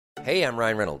Hey, I'm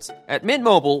Ryan Reynolds. At Mint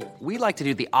Mobile, we like to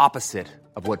do the opposite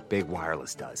of what Big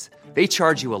Wireless does. They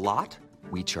charge you a lot,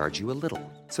 we charge you a little.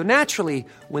 So naturally,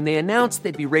 when they announced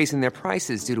they'd be raising their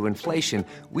prices due to inflation,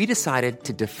 we decided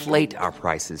to deflate our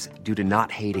prices due to not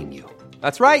hating you.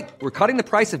 That's right. We're cutting the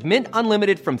price of Mint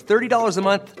Unlimited from $30 a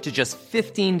month to just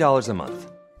 $15 a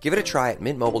month. Give it a try at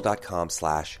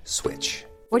mintmobile.com/switch.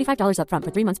 $45 up front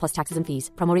for 3 months plus taxes and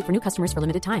fees. Promo rate for new customers for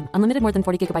limited time. Unlimited more than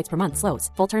 40 gigabytes per month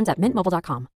slows. Full terms at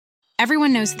mintmobile.com.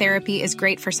 Everyone knows therapy is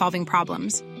great for solving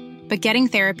problems. But getting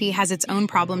therapy has its own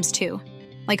problems too.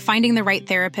 Like finding the right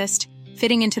therapist,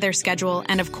 fitting into their schedule,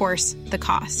 and of course, the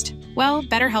cost. Well,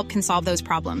 BetterHelp can solve those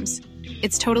problems.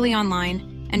 It's totally online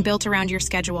and built around your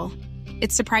schedule.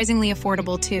 It's surprisingly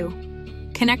affordable too.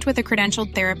 Connect with a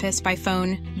credentialed therapist by phone,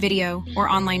 video,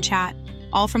 or online chat,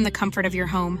 all from the comfort of your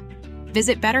home.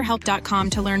 Visit BetterHelp.com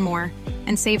to learn more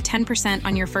and save 10%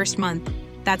 on your first month.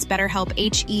 That's BetterHelp,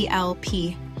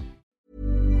 H-E-L-P.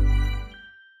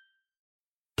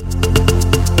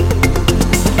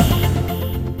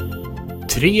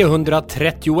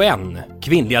 ...331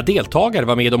 kvinnliga deltagare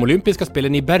var med i de olympiska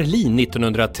spelen i Berlin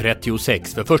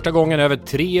 1936. För första gången över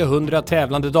 300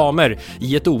 tävlande damer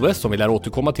i ett OS som vi lär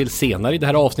återkomma till senare i det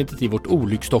här avsnittet i vårt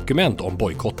olycksdokument om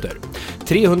bojkotter.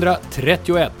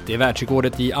 331 är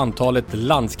världsrekordet i antalet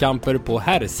landskamper på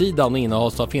herrsidan och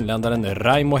innehas av finländaren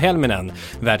Raimo Helminen,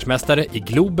 världsmästare i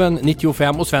Globen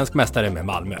 95 och svensk mästare med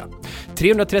Malmö.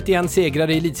 331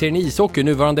 segrare i elitserien i ishockey,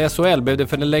 nuvarande SHL, blev det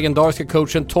för den legendariska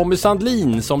coachen Tommy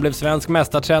Sandlin som blev svensk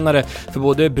mästartränare för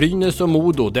både Brynäs och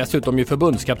Modo, dessutom ju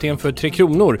förbundskapten för Tre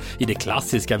Kronor i det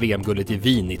klassiska VM-guldet i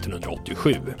Wien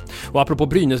 1987. Och apropå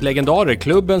Brynäs-legendarer,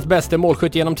 klubbens bästa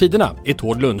målskytt genom tiderna är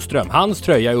Tord Lundström. Hans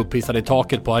tröja är upphissad i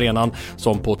taket på arenan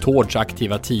som på Tords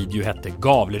aktiva tid ju hette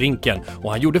Gavlerinken,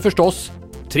 och han gjorde förstås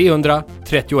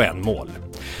 331 mål.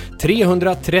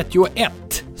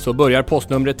 331 så börjar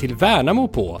postnumret till Värnamo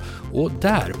på, och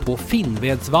där på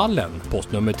Finnvedsvallen,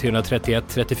 postnummer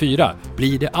 331-34,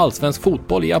 blir det allsvensk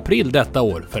fotboll i april detta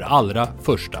år för allra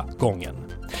första gången.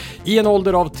 I en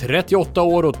ålder av 38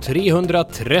 år och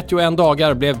 331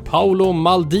 dagar blev Paolo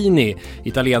Maldini,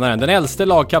 italienaren, den äldste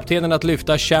lagkaptenen att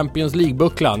lyfta Champions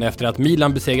League-bucklan efter att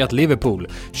Milan besegrat Liverpool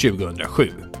 2007.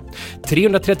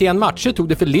 331 matcher tog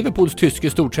det för Liverpools tyske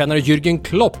stortränare Jürgen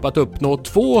Klopp att uppnå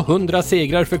 200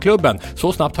 segrar för klubben.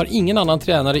 Så snabbt har ingen annan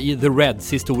tränare i The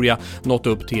Reds historia nått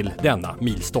upp till denna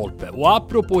milstolpe. Och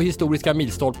apropå historiska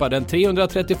milstolpar, den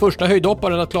 331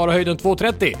 höjdhopparen att klara höjden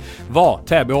 2,30 var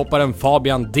Täbyhopparen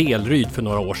Fabian Delryd för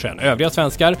några år sedan. Övriga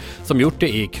svenskar som gjort det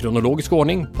i kronologisk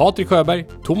ordning: Patrik Sjöberg,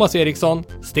 Thomas Eriksson,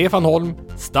 Stefan Holm,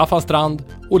 Staffan Strand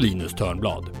och Linus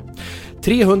Törnblad.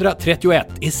 331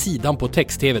 är sidan på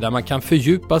text-tv där man kan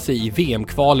fördjupa sig i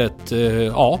VM-kvalet,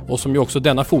 och som ju också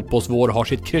denna fotbollsvår har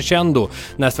sitt crescendo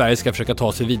när Sverige ska försöka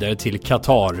ta sig vidare till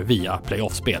Qatar via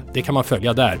playoffspel. Det kan man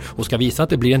följa där och ska visa att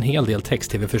det blir en hel del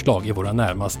text-tv-förslag i våra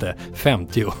närmaste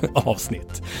 50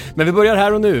 avsnitt. Men vi börjar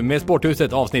här och nu med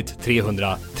Sporthuset avsnitt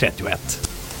 331.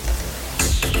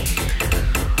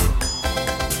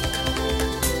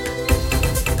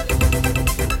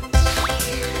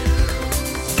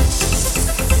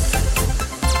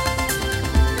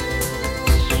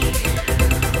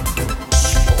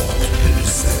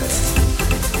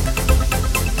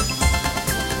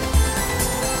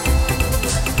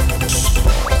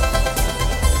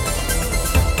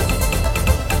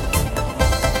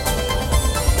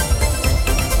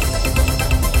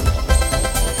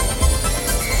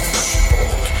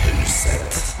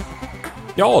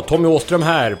 Ja, Tommy Åström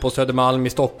här på Södermalm i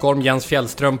Stockholm, Jens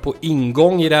Fjellström på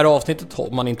ingång i det här avsnittet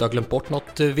om man inte har glömt bort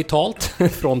något vitalt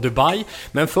från Dubai.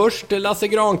 Men först Lasse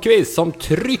Granqvist som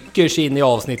trycker sig in i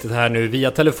avsnittet här nu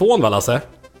via telefon, va Lasse?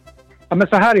 Ja, men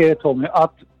så här är det, Tommy,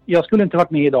 att jag skulle inte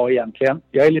varit med idag egentligen.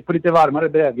 Jag är på lite varmare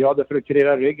breddgrader för att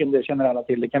kurera ryggen, det känner alla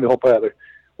till, det kan vi hoppa över.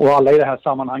 Och alla i det här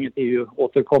sammanhanget är ju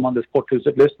återkommande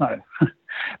Sporthuset-lyssnare.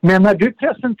 Men när du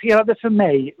presenterade för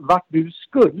mig vart du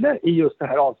skulle i just det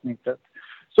här avsnittet,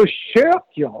 så köp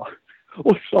jag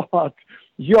och sa att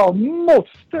jag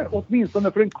måste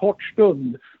åtminstone för en kort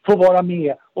stund få vara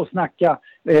med och snacka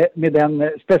med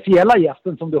den speciella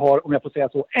gästen som du har, om jag får säga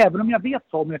så. Även om jag vet,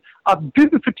 Tommy, att du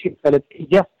för tillfället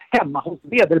är gäst hemma hos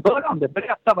vederbörande.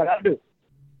 Berätta, var är du?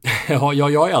 Ja,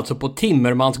 jag är alltså på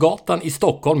Timmermansgatan i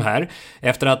Stockholm här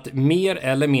efter att mer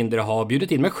eller mindre ha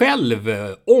bjudit in mig själv,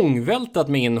 ångvältat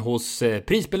mig in hos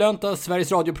prisbelönta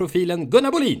Sveriges radioprofilen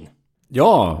Gunnar Bolin.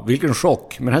 Ja, vilken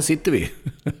chock. Men här sitter vi.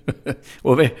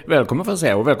 Och välkommen får jag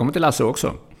säga. Och välkommen till Lasse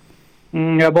också.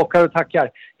 Jag bockar och tackar.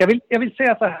 Jag vill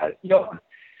säga så här.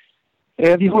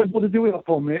 Vi har både du och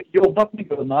jag jobbat med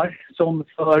Gunnar som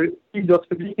för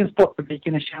idrottspubliken,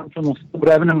 sportpubliken är känd från de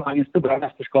stora evenemangen, stora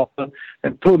mästerskapen,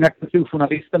 den tunga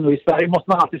kulturjournalisten, och i Sverige måste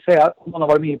man alltid säga om man har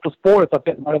varit med På spåret att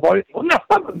den har varit och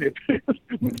nästan vunnit.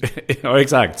 Ja,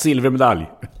 exakt. Silvermedalj.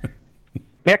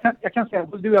 Men jag kan säga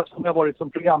att du som har varit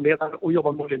som programledare och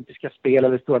jobbat med olympiska spel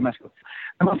eller stora mästerskap.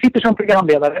 När man sitter som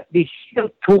programledare, det är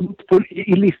helt tomt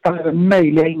i listan över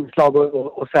möjliga inslag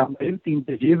och sända ut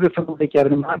intervjuer från olika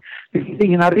evenemang. Det finns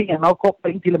ingen arena att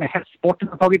koppla in, till och med hästsporten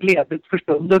har tagit ledigt för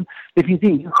stunden. Det finns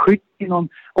ingen skytt i någon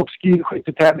obskyr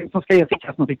skyttetävling som ska ge sig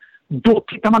kast någonting. Då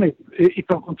tittar man ut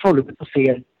ifrån kontrollrummet och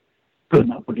ser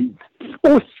Gunnar Bolin.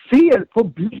 Och ser på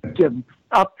blicken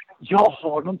att jag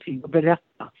har någonting att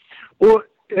berätta. Och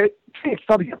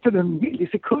tveksamheten en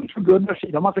millisekund från Gunnars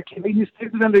sida, om man ska kliva in i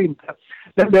studion eller inte,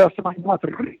 den löser man genom att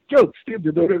rycka upp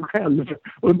studiodörren själv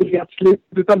under det att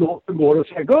slutet av låten går och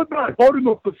säga Gunnar, har du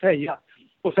något att säga?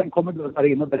 Och sen kommer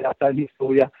Gunnar in och berättar en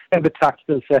historia, en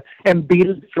betraktelse, en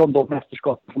bild från de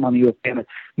mästerskap som man är upplever.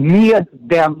 Med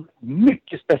den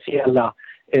mycket speciella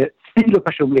stil och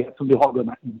personlighet som du har,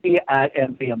 Gunnar. Det är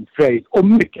en ren fröjd och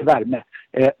mycket värme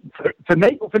för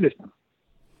mig och för lyssnarna.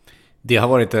 Det har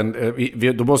varit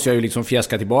då måste jag ju liksom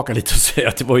fjäska tillbaka lite och säga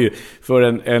att det var ju för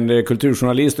en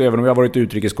kulturjournalist, och även om jag har varit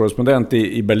utrikeskorrespondent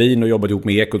i Berlin och jobbat ihop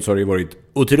med Ekot, så har det varit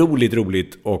otroligt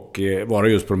roligt att vara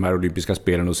just på de här olympiska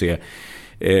spelen och se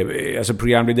alltså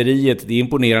programlederiet. Det är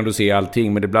imponerande att se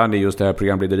allting, men ibland är just det här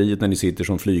programlederiet när ni sitter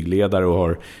som flygledare och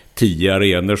har 10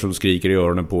 arenor som skriker i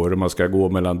öronen på hur man ska gå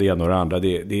mellan det ena och det andra.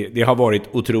 Det har varit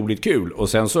otroligt kul, och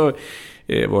sen så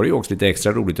var det ju också lite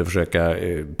extra roligt att försöka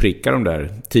pricka de där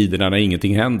tiderna när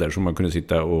ingenting händer, så man kunde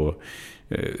sitta och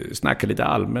snacka lite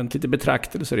allmänt, lite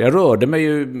betraktelser. Jag rörde mig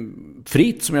ju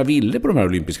fritt som jag ville på de här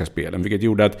olympiska spelen, vilket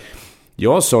gjorde att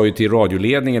jag sa ju till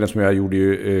radioledningen, som jag gjorde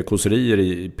ju kåserier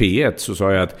i P1, så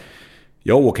sa jag att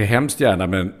jag åker hemskt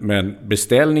gärna, men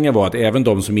beställningen var att även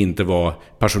de som inte var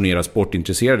passionerade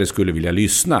sportintresserade skulle vilja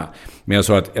lyssna. Men jag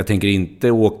sa att jag tänker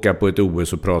inte åka på ett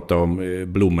OS och prata om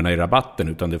blommorna i rabatten,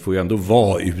 utan det får ju ändå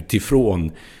vara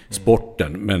utifrån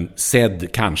sporten, men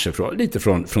sedd kanske lite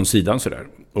från sidan sådär.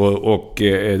 Och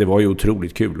det var ju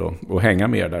otroligt kul att hänga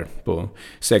med där på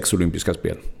 6 olympiska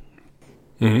spel.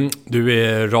 Du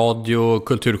är radio- och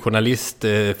kulturjournalist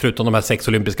förutom de här 6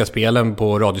 olympiska spelen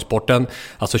på Radiosporten,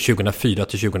 alltså 2004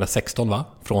 till 2016, va?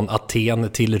 Från Aten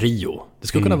till Rio. Det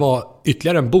skulle kunna vara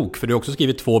ytterligare en bok, för du har också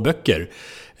skrivit 2 böcker.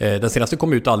 Den senaste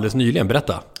kom ut alldeles nyligen,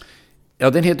 berätta. Ja,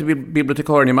 den heter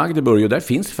Bibliotekarien i Magdeburg, och där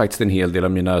finns faktiskt en hel del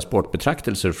av mina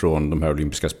sportbetraktelser från de här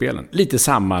olympiska spelen. Lite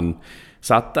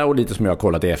sammansatta och lite som jag har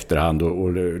kollat i efterhand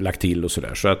och lagt till och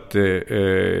sådär. Så att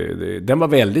den var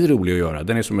väldigt rolig att göra.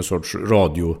 Den är som en sorts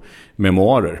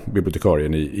radiomemoarer,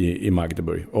 Bibliotekarien i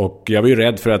Magdeburg. Och jag var ju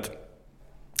rädd för att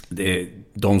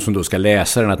de som då ska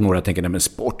läsa den, att några tänker, nej men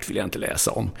sport vill jag inte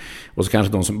läsa om. Och så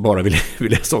kanske de som bara vill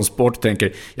läsa om sport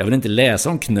tänker, jag vill inte läsa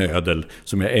om knödel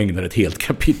som jag ägnar ett helt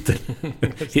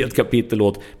kapitel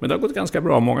åt. Men det har gått ganska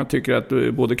bra. Många tycker att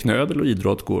både knödel och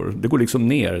idrott går liksom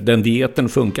ner. Den dieten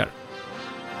funkar.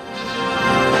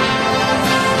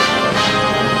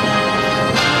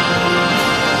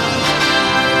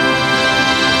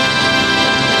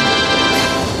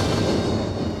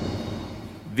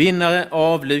 Vinnare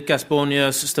av Lukas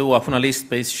Bonniers stora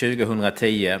journalistpris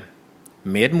 2010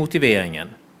 med motiveringen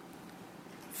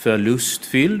för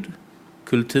lustfylld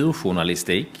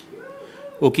kulturjournalistik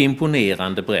och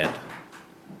imponerande bredd.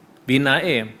 Vinnare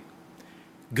är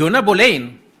Gunnar Bolin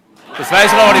för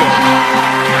Sveriges Radio.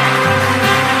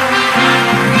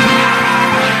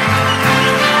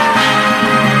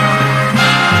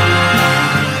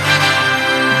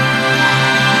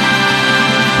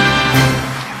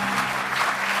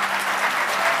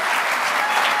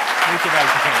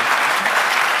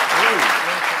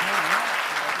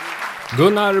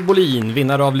 Gunnar Bolin,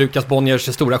 vinnare av Lukas Bonniers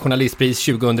stora journalistpris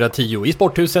 2010 i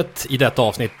Sporthuset i detta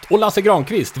avsnitt. Och Lasse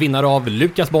Granqvist, vinnare av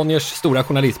Lukas Bonniers stora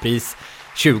journalistpris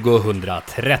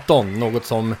 2013. Något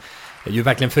som ju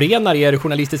verkligen förenar er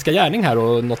journalistiska gärning här,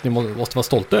 och något ni måste vara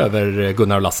stolta över,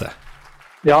 Gunnar och Lasse.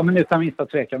 Ja, men utan minsta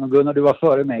tvekan. Och Gunnar, du var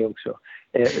före mig också.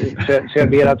 Så jag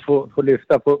ber att få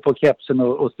lyfta på kepsen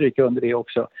och stryka under det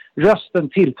också. Rösten,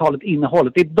 tilltalet,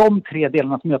 innehållet. Det är de 3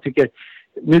 delarna som jag tycker.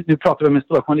 Nu pratar vi om en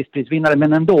stora journalistprisvinnare,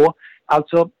 men ändå.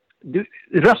 Alltså,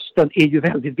 rösten är ju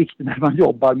väldigt viktig när man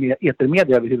jobbar med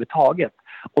etermedia överhuvudtaget.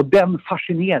 Och den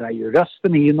fascinerar ju.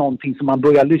 Rösten är ju någonting som man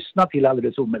börjar lyssna till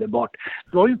alldeles omedelbart.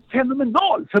 Du har ju en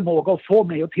fenomenal förmåga att få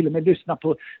mig att till och med lyssna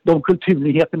på de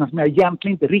kulturnyheterna som jag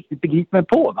egentligen inte riktigt begriper mig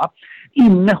på. Va?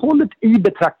 Innehållet i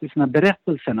betraktelserna,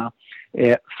 berättelserna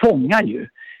fångar ju.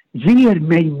 ger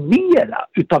mig mera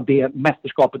utav det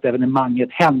mästerskapet, evenemanget,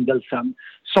 händelsen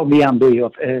som vi ändå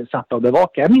är satta att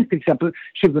bevaka. Jag minns till exempel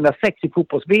 2006 i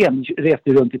fotbolls-VM,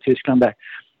 reste runt i Tyskland där,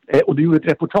 och du gjorde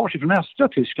ett reportage från östra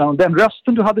Tyskland, och den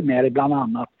rösten du hade med dig bland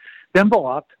annat, den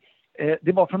var att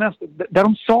det var från där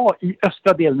de sa i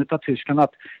östra delen av Tyskland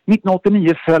att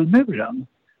 1989 föll muren.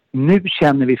 Nu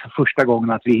känner vi för första gången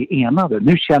att vi är enade.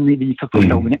 Nu känner vi för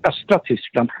första gången i östra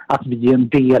Tyskland att vi är en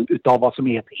del utav vad som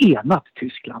är ett enat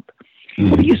Tyskland.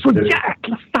 Och det är så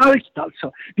jäkla starkt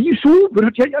alltså. Det är ju så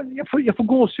oerhört. Jag får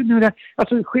gåshud nu där.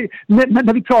 Alltså,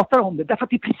 när vi pratar om det. Därför att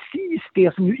det är precis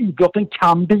det som ju idrotten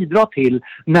kan bidra till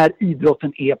när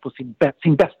idrotten är på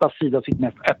sin bästa sida, sitt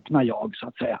mest öppna jag, så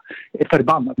att säga. Ett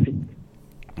förbannat fint.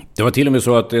 Det var till och med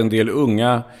så att en del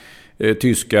unga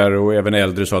tyskar och även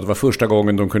äldre sa att det var första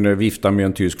gången de kunde vifta med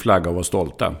en tysk flagga och vara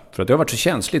stolta. För att det har varit så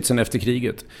känsligt sedan efter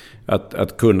kriget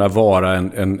att kunna vara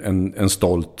en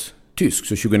stolt tysk.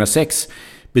 Så 2006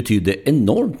 betydde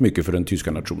enormt mycket för den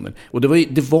tyska nationen. Och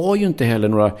det var ju inte heller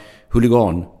några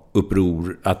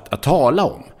huliganuppror att tala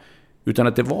om. Utan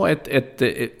att det var ett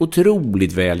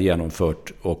otroligt väl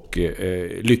genomfört och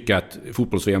lyckat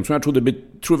fotbolls-VM som jag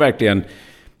tror verkligen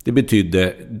det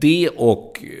betydde det,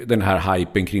 och den här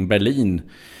hypen kring Berlin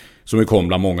som kom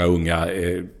bland många unga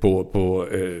på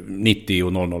 90-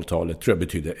 och 00-talet tror jag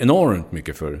betydde enormt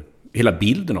mycket för hela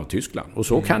bilden av Tyskland. Och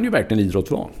så kan ju verkligen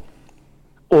idrott vara.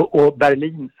 Och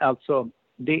Berlin, alltså,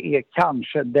 det är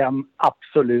kanske den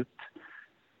absolut,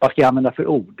 vad ska jag använda för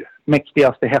ord,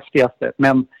 mäktigaste, häftigaste,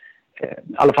 men i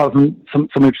alla fall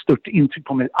som ett stort intryck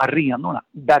på mig, arenorna,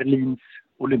 Berlins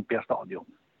Olympiastadion,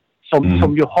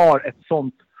 som ju har ett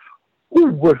sånt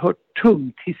oerhört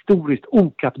tungt historiskt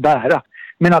ok att bära.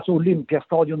 Men alltså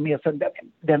Olympiastadion med sig,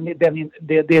 det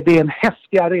är en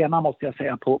häftig arena, måste jag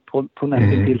säga, på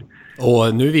nästan till.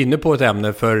 Och nu är vi inne på ett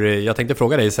ämne, för jag tänkte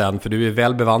fråga dig sen, för du är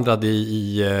väl bevandrad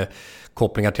i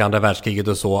kopplingar till andra världskriget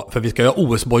och så. För vi ska göra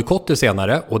OS-bojkotter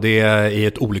senare, och det är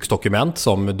ett olycksdokument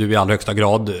som du i allra högsta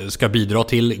grad ska bidra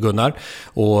till, Gunnar.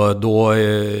 Och då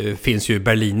finns ju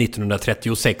Berlin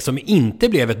 1936 som inte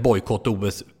blev ett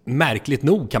bojkott-OS. Märkligt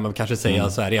nog kan man kanske säga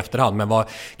så här i efterhand, men var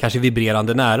kanske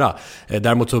vibrerande nära.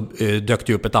 Däremot så dök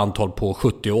det upp ett antal på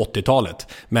 70- och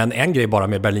 80-talet. Men en grej bara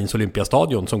med Berlins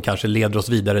Olympiastadion som kanske leder oss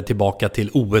vidare tillbaka till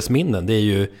OS-minnen, det är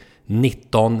ju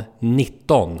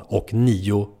 1919 och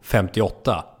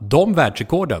 9.58. De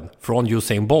världsrekorden från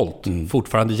Usain Bolt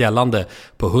fortfarande gällande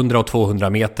på 100 och 200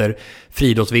 meter.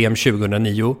 Friidrotts-VM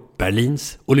 2009,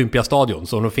 Berlins Olympiastadion.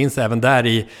 Så de finns även där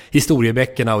i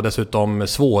historieböckerna och dessutom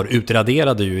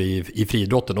svårutraderade ju i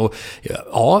friidrotten. Och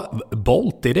ja,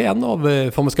 Bolt, är det en av,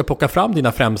 om man ska plocka fram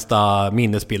dina främsta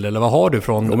minnesbilder, eller vad har du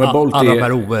från alla de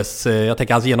här OS? Jag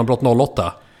tänker hans genombrott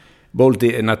 08. Bolt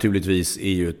är naturligtvis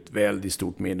ju ett väldigt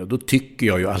stort minne, och då tycker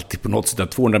jag ju alltid på något sätt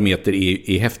att 200 meter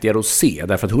är häftigare att se,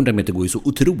 därför att 100 meter går ju så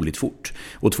otroligt fort.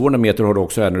 Och 200 meter har du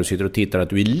också här när du sitter och tittar, att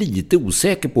du är lite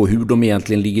osäker på hur de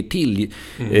egentligen ligger till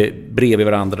bredvid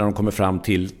varandra när de kommer fram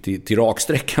till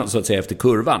raksträckan så att säga efter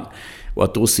kurvan. Och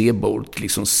att då se Bolt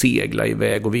liksom segla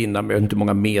iväg och vinna med inte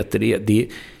många meter, det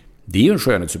är ju en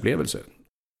skönhetsupplevelse.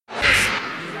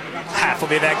 Här får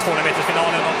vi iväg 200 meter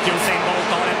finalen och Usain Bolt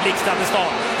har en blixtrande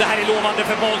start. Det här är lovande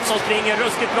för Bolt som springer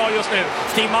ruskigt bra just nu.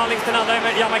 Steve Mullings, den andra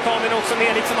jamaikanen, också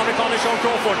med, liksom amerikanen Sean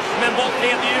Crawford. Men Bolt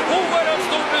leder ju oerhört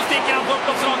stort. Nu sticker han på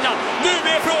upploppsrakan. Nu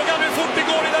är frågan hur fort det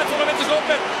går i det här 200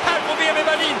 metersloppet. Här på VM i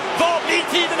Berlin. Vad blir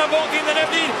tiden av Bolt innan det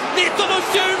blir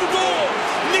 19:20?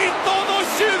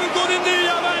 19:20, det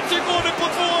nya världsrekordet på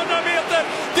 200 meter.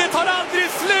 Det tar aldrig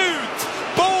slut.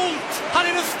 Bolt, han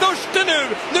är den största nu.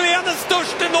 Nu är han den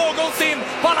största någonsin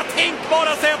på alla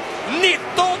tänkbara sätt.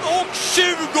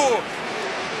 19:20.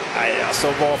 Nej, alltså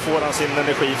var får han sin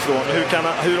energi ifrån?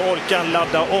 Hur orkar han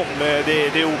ladda om?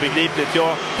 Det är obegripligt.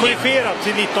 Jag korrigerar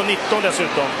till 19:19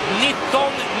 dessutom.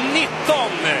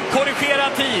 19:19. Korrigera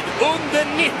tid under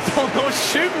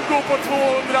 19:20 på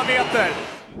 200 meter.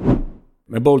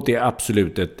 Men Bolt är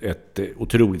absolut ett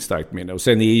otroligt starkt minne. Och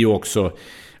sen är ju också,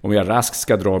 om jag raskt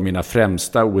ska dra mina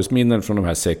främsta OS-minnen från de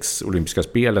här 6 olympiska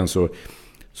spelen, så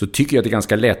tycker jag att det är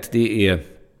ganska lätt. Det är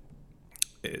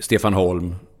Stefan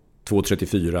Holm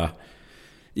 2.34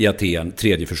 i Aten,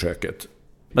 tredje försöket.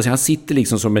 Alltså han sitter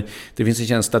liksom som det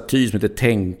finns en staty som heter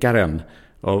Tänkaren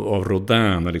av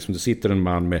Rodin, och liksom det sitter en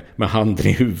man med handen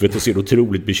i huvudet och ser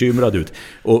otroligt bekymrad ut.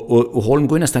 Och Holm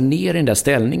går nästan ner i den där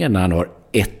ställningen när han har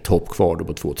ett hopp kvar då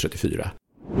på 2.34.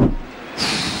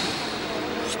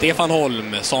 Stefan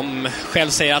Holm som själv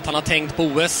säger att han har tänkt på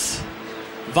OS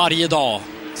varje dag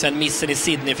sedan missen i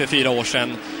Sydney för 4 år sedan.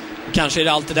 Kanske är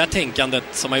det allt det där tänkandet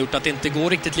som har gjort att det inte går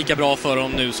riktigt lika bra för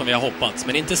honom nu som vi har hoppats.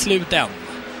 Men det är inte slut än.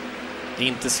 Det är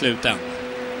inte slut än.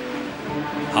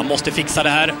 Han måste fixa det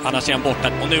här, annars är han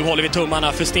borta. Och nu håller vi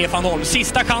tummarna för Stefan Holm.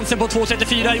 Sista chansen på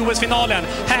 2.34 i OS-finalen.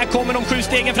 Här kommer de 7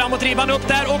 stegen framåt, ribban upp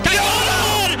där och han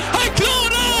klarar! Han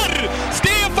klarar!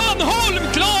 Stefan Holm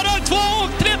klarar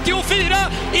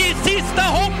 2.34 i sista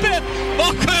hoppet! Vad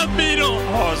skönt blir det?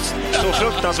 Ja, så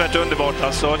fruktansvärt underbart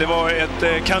alltså. Det var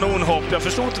ett kanonhopp. Jag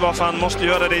förstår inte varför han måste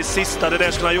göra det i sista. Det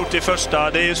där skulle han ha gjort i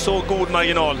första. Det är ju så god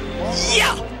marginal.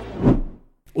 Ja!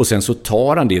 Och sen så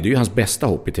tar han det är ju hans bästa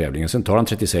hopp i tävlingen. Sen tar han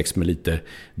 36 med lite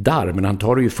där, men han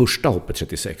tar ju första hoppet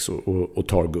 36 och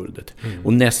tar guldet.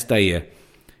 Och nästa är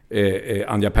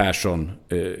Anja Persson,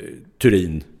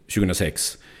 Turin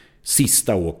 2006.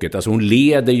 Sista åket, alltså hon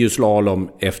leder ju slalom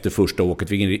efter första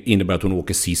åket, vilket innebär att hon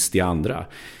åker sist i andra.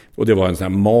 Och det var en sån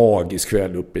här magisk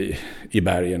kväll uppe i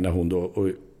bergen när hon då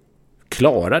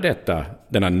klarar detta,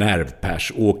 denna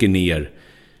nervpärs, åker ner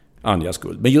Anjas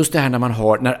guld. Men just det här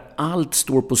när allt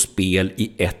står på spel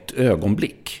i ett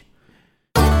ögonblick.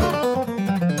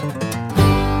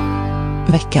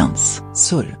 Veckans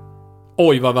surr.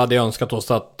 Oj, vad vi hade önskat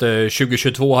oss att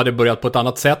 2022 hade börjat på ett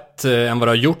annat sätt än vad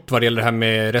det har gjort vad det gäller det här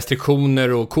med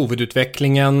restriktioner och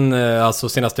covid-utvecklingen. Alltså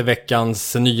senaste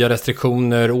veckans nya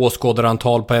restriktioner,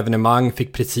 åskådarantal på evenemang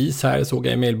fick precis här, såg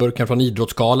jag i mailburken från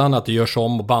Idrottsgalan, att det görs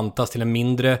om och bantas till en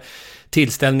mindre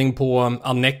tillställning på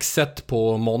Annexet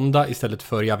på måndag istället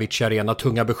för i Avicii Arena.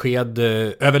 Tunga besked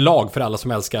överlag för alla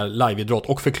som älskar liveidrott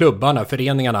och för klubbarna,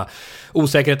 föreningarna.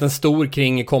 Osäkerheten stor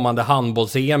kring kommande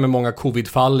handbolls-EM med många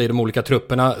covidfall i de olika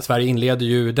trupperna. Sverige inleder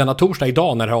ju denna torsdag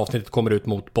idag när det här avsnittet kommer ut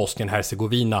mot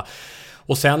Bosnien-Hercegovina.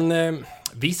 Och sen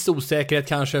viss osäkerhet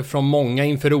kanske från många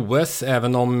inför OS,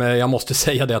 även om jag måste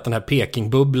säga det att den här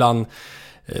Pekingbubblan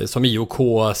som IOK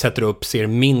sätter upp ser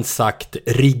minst sagt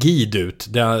rigid ut.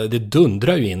 Det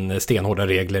dundrar ju in stenhårda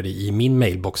regler i min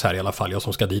mailbox här i alla fall, jag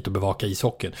som ska dit och bevaka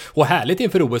ishockeyn. Och härligt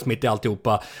inför OS mitt i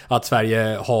alltihopa att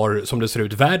Sverige har, som det ser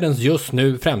ut, världens just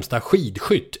nu främsta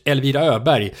skidskytt, Elvira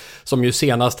Öberg, som ju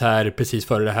senast här, precis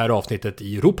före det här avsnittet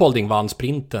i Ruhpolding, vann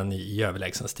sprinten i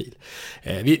överlägsen stil.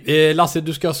 Lasse,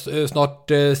 du ska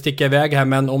snart sticka iväg här,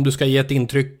 men om du ska ge ett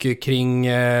intryck kring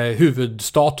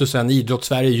huvudstatusen i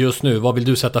Idrottssverige just nu, vad vill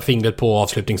du sätta fingret på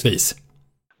avslutningsvis?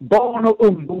 Barn och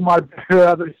ungdomar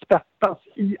behöver stöttas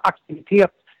i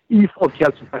aktivitet, i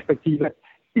folkhälsoperspektivet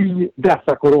i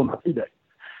dessa coronatider.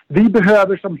 Vi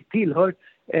behöver, som tillhör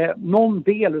någon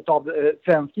del av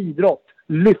svensk idrott,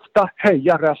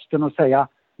 höja rösten och säga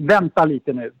vänta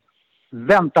lite nu,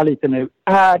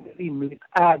 är det rimligt,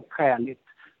 är det skäligt,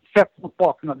 sett mot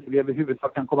bakgrund av det vi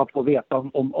överhuvudtaget kan komma på att veta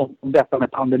om detta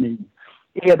med pandemin.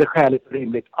 Är det skäligt och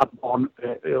rimligt att barn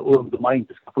och ungdomar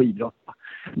inte ska få idrotta?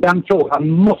 Den frågan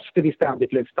måste vi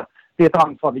ständigt lyfta. Det är ett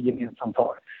ansvar vi gemensamt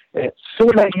har.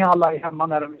 Så länge alla är hemma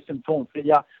när de är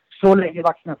symptomfria, så länge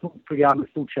vaccinationsprogrammet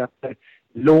fortsätter,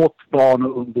 låt barn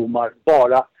och ungdomar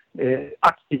vara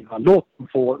aktiva. Låt dem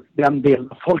få den delen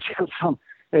av folkhälsan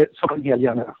som en hel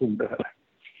generation behöver.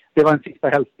 Det var en sista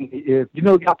hälsning.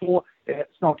 Gnugga på.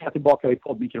 Snart är jag tillbaka vid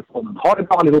poddmikrofonen. Ha det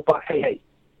bra allihopa. Hej, hej.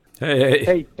 Hej, hej.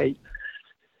 Hej, hej.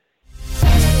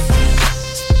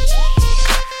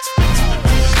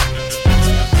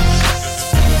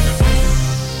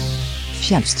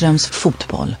 Fjellströms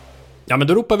fotboll. Ja, men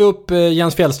då ropar vi upp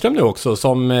Jens Fjellström nu också,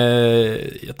 som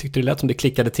jag tyckte det lät som det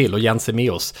klickade till, och Jens är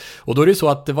med oss. Och då är det så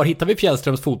att, var hittar vi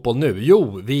Fjellströms fotboll nu?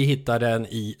 Jo, vi hittar den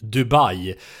i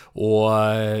Dubai. Och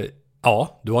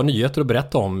ja, du har nyheter att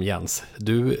berätta om, Jens.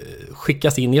 Du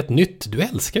skickas in i ett nytt, du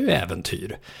älskar ju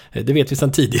äventyr. Det vet vi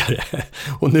sedan tidigare.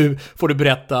 Och nu får du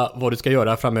berätta vad du ska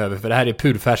göra framöver, för det här är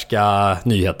purfärska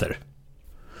nyheter.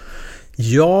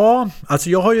 Ja, alltså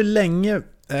jag har ju länge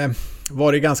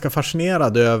varit ganska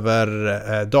fascinerad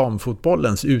över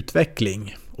damfotbollens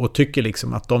utveckling och tycker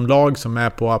liksom att de lag som är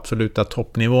på absoluta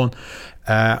toppnivån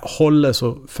håller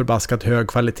så förbaskat hög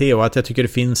kvalitet, och att jag tycker det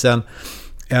finns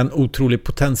en otrolig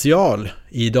potential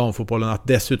i damfotbollen att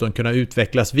dessutom kunna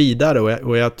utvecklas vidare,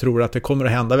 och jag tror att det kommer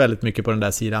att hända väldigt mycket på den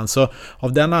där sidan. Så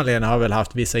av den anledningen har jag väl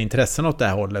haft vissa intressen åt det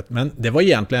här hållet, men det var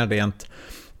egentligen rent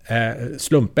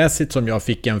slumpmässigt som jag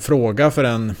fick en fråga för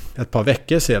ett par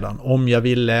veckor sedan om jag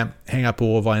ville hänga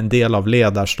på och vara en del av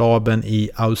ledarstaben i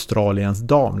Australiens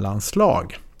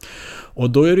damlandslag. Och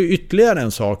då är det ytterligare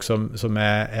en sak som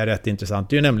är rätt intressant.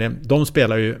 Det är ju nämligen, de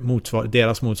spelar ju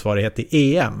deras motsvarighet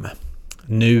i EM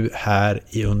nu här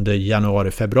under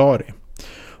januari-februari.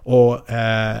 Och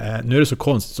nu är det så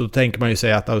konstigt, så tänker man ju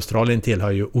säga att Australien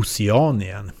tillhör ju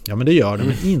Oceanien. Ja, men det gör de,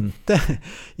 men inte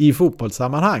i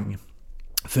fotbollssammanhang.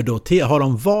 För då har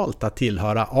de valt att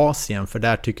tillhöra Asien, för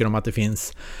där tycker de att det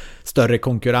finns större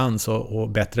konkurrens och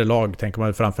bättre lag. Tänker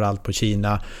man framförallt på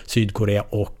Kina, Sydkorea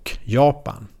och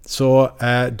Japan. Så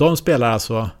de spelar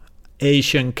alltså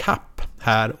Asian Cup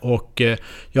här och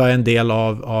jag är en del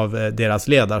av deras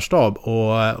ledarstab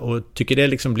och tycker det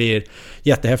liksom blir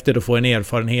jättehäftigt att få en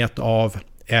erfarenhet av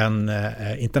en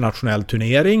internationell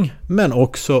turnering, men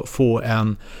också få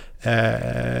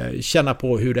känna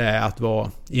på hur det är att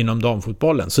vara inom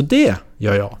damfotbollen. Så det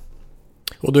gör jag.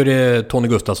 Och då är det Tony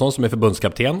Gustafsson som är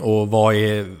förbundskapten. Och vad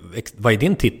är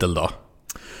din titel då?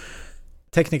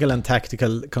 Technical and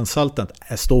Tactical Consultant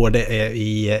står det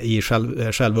i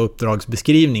själva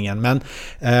uppdragsbeskrivningen. Men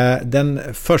den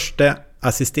första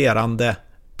assisterande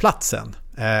platsen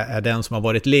är den som har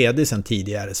varit ledig sedan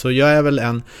tidigare. Så jag är väl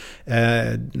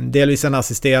delvis en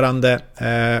assisterande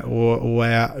och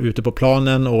är ute på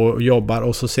planen och jobbar.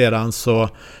 Och så sedan så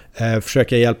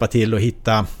försöker jag hjälpa till att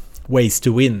hitta ways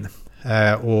to win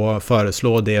och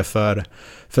föreslå det för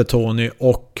Tony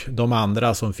och de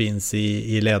andra som finns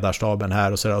i ledarstaben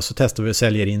här och så testar vi och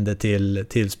säljer in det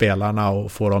till spelarna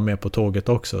och får dem med på tåget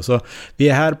också. Så vi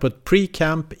är här på ett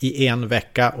pre-camp i 1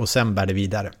 vecka och sen bär det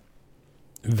vidare.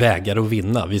 Vägar att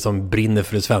vinna, vi som brinner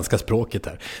för det svenska språket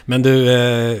här. Men du,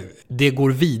 det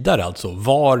går vidare alltså.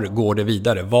 Var går det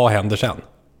vidare? Vad händer sen?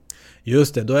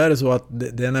 Just det, då är det så att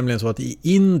det är nämligen så att i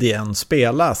Indien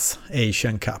spelas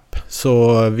Asian Cup.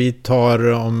 Så vi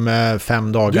tar om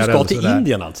 5 dagar. Du ska till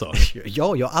Indien alltså?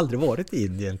 Ja, jag har aldrig varit i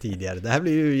Indien tidigare. Det här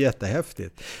blir ju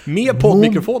jättehäftigt. Med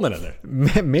poddmikrofonen eller?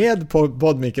 Med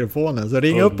poddmikrofonen. Så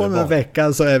ring upp om en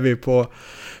vecka så är vi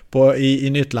i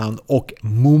nytt land. Och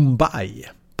Mumbai,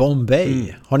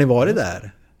 Bombay. Har ni varit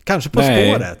där? Kanske På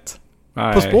spåret?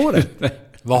 Nej. På spåret?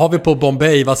 Vad har vi på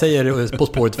Bombay? Vad säger På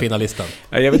spåret-finalisten?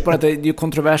 Jag vet bara att det är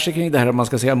kontroverser kring det här om man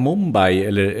ska säga Mumbai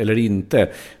eller inte.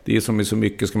 Det är som i så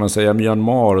mycket, ska man säga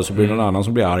Myanmar och så blir det någon annan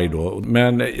som blir arg då.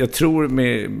 Men jag tror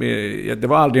det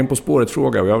var aldrig en På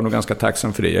spåret-fråga och jag var nog ganska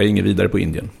tacksam för det. Jag är ingen vidare på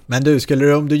Indien. Men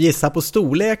om du gissar på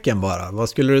storleken bara, vad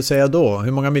skulle du säga då?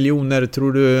 Hur många miljoner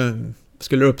tror du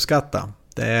skulle du uppskatta?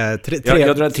 Det är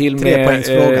jag drar till med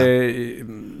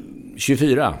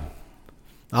 24.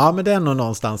 Ja, men det är nog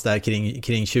någonstans där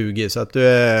kring 20 så att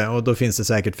och då finns det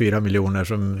säkert 4 miljoner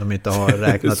som de inte har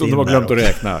räknat som in. de har glömt att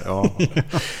räkna, ja.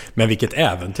 Men vilket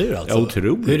äventyr alltså. Ja,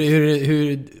 otroligt.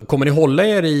 Hur kommer ni hålla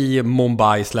er i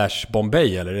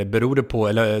Mumbai/Bombay eller beror det på,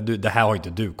 eller det här har inte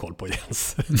du koll på,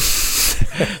 Jens?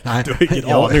 Nej, du har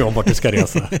ingen aning om vart du ska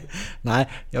resa. Nej,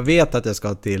 jag vet att jag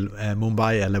ska till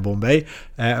Mumbai eller Bombay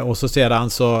och så sedan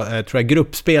så tror jag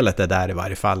gruppspelet är där i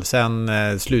varje fall. Sen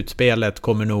slutspelet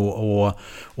kommer nog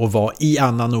att vara i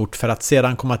annan ort för att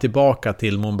sedan komma tillbaka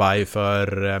till Mumbai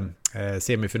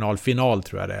för final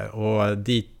tror jag det är. Och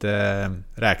dit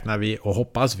räknar vi och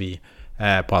hoppas vi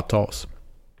på att ta oss.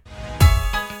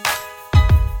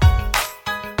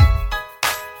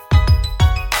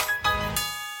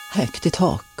 Högt i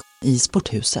tak i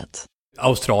Sporthuset.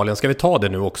 Australien, ska vi ta det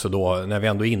nu också då när vi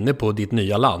ändå är inne på ditt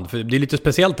nya land? För det är lite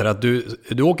speciellt här att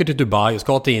du åker till Dubai,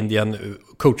 ska till Indien,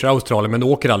 coachar Australien, men du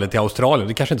åker aldrig till Australien.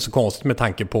 Det är kanske inte så konstigt med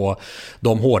tanke på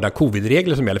de hårda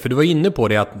covid-regler som gäller. För du var inne på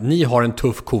det att ni har en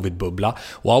tuff covid-bubbla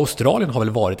och Australien har väl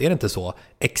varit, är det inte så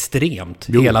extremt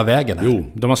hela vägen här?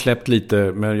 Jo, de har släppt lite,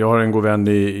 men jag har en god vän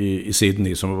i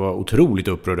Sydney som var otroligt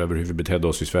upprörd över hur vi betedde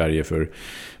oss i Sverige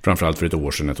framförallt för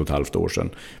 1,5 år sedan.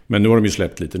 Men nu har de ju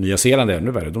släppt lite. Nya Zeeland är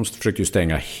ännu värre. De försökte ju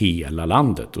stänga hela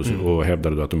landet och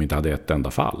hävdade då att de inte hade ett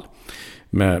enda fall.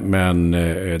 Men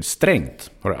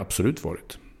strängt har det absolut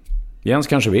varit. Jens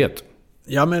kanske vet.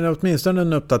 Ja, men åtminstone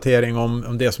en uppdatering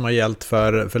om det som har gällt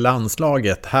för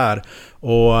landslaget här.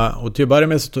 Och till att börja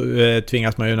med så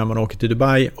tvingas man ju när man åker till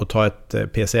Dubai och ta ett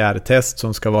PCR-test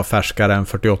som ska vara färskare än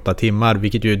 48 timmar.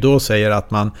 Vilket ju då säger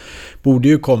att man borde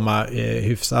ju komma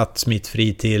hyfsat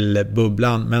smittfri till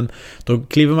bubblan. Men då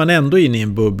kliver man ändå in i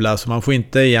en bubbla så man får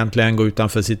inte egentligen gå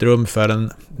utanför sitt rum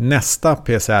förrän nästa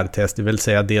PCR-test. Det vill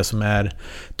säga det som är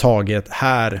taget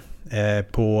här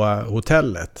på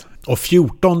hotellet. Och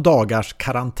 14 dagars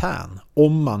karantän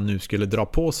om man nu skulle dra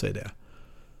på sig det.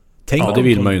 Det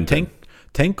vill man ju inte.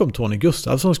 Tänk om Tony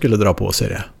Gustafsson skulle dra på sig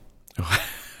det.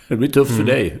 Det blir tufft för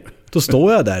dig. Då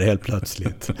står jag där helt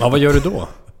plötsligt. Ja, vad gör du då?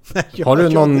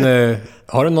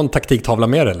 Har du någon taktiktavla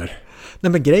med eller?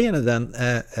 Nej, men grejen är den,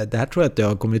 det här tror jag att det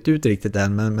har kommit ut riktigt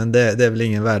än, men det är väl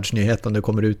ingen världsnyhet om det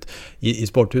kommer ut i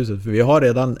Sporthuset. För vi har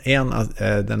redan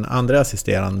den andra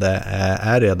assisterande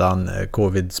är redan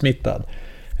covid-smittad.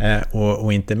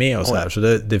 Och inte med oss här. Så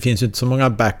det finns ju inte så många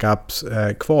backups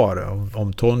kvar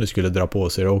om Tony skulle dra på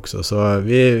sig det också. Så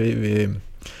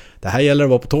det här gäller att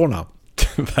vara på tårna.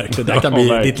 Verkligen, det här kan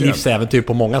bli ditt livsäventyr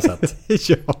på många sätt.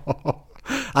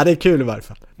 Ja, det är kul i varje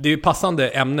fall. Det är ju passande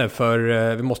ämne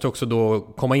för vi måste också då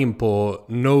komma in på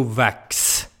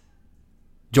Novaks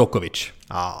Djokovic.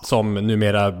 som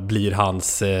numera blir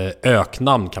hans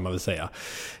öknamn kan man väl säga.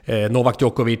 Novak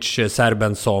Djokovic,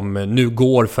 serben som nu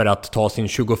går för att ta sin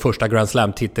 21:a Grand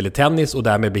Slam-titel i tennis och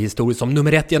därmed blir historisk som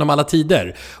nummer 1 genom alla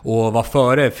tider och var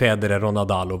före Federer och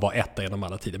Nadal och var 1 genom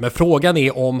alla tider. Men frågan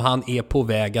är om han är på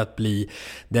väg att bli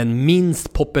den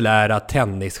minst populära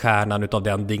tennisstjärnan utav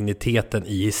den digniteten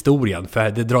i historien, för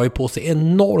det drar ju på sig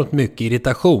enormt mycket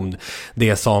irritation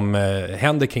det som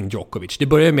händer kring Djokovic. Det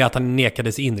började med att han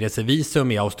nekades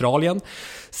inresevisum i Australien.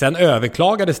 Sen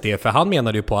överklagades det, för han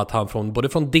menade ju på att han både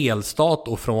från delstat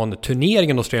och från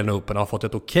turneringen Australian Open har fått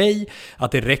ett okej,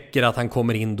 att det räcker att han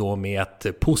kommer in då med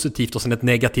ett positivt och sen ett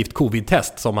negativt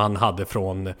covid-test som han hade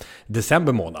från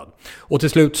december månad. Och till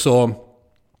slut så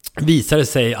visade det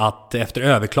sig att efter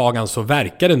överklagan så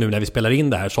verkar det nu när vi spelar in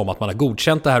det här som att man har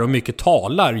godkänt det här, och mycket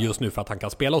talar just nu för att han kan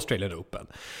spela Australian Open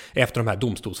efter de här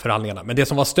domstolsförhandlingarna. Men det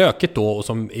som var stökigt då och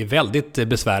som är väldigt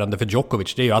besvärande för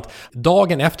Djokovic, det är ju att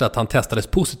dagen efter att han testades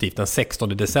positivt den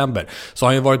 16 december så har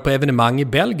han ju varit på evenemang i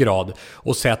Belgrad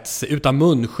och setts utan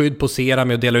munskydd posera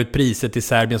med att dela ut priser till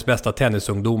Serbiens bästa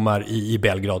tennisungdomar i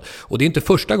Belgrad. Och det är inte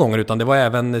första gången, utan det var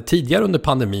även tidigare under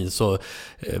pandemin så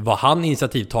var han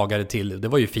initiativtagare till, det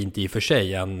var ju fint i och för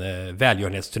sig, en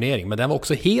välgörenhetsturnering, men den var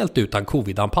också helt utan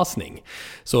covid-anpassning.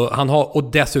 Så han har, och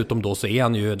dessutom då så är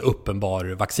han ju en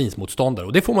uppenbar vaccinsmotståndare,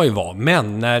 och det får man ju vara.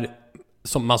 Men när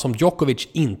man som Djokovic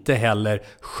inte heller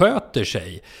sköter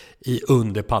sig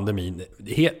under pandemin.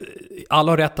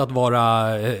 Alla har rätt att vara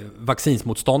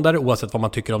vaccinsmotståndare oavsett vad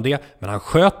man tycker om det, men han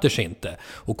sköter sig inte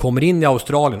och kommer in i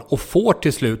Australien och får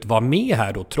till slut vara med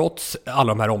här då, trots alla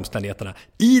de här omständigheterna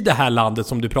i det här landet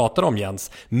som du pratar om,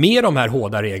 Jens, med de här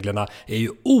hårda reglerna, är ju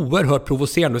oerhört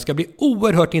provocerande. Det ska bli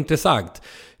oerhört intressant.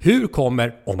 Hur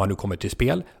kommer, om man nu kommer till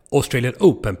spel, Australian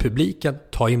Open-publiken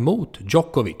ta emot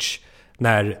Djokovic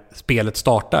när spelet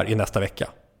startar i nästa vecka?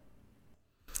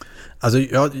 Alltså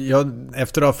jag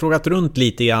efter att ha frågat runt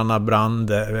lite i Anna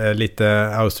Brand,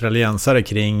 lite australiensare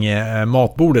kring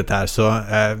matbordet här, så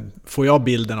får jag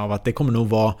bilden av att det kommer nog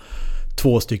vara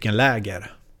 2 stycken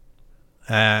läger.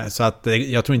 Så att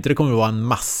jag tror inte det kommer vara en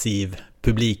massiv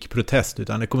publikprotest,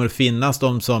 utan det kommer att finnas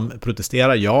de som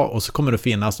protesterar, ja, och så kommer det att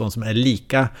finnas de som är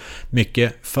lika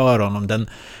mycket för honom. Den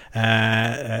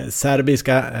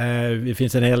serbiska, det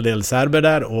finns en hel del serber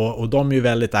där, och de är ju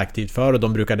väldigt aktivt för, och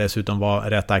de brukar dessutom vara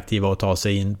rätt aktiva och ta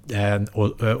sig in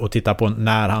och titta på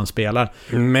när han spelar.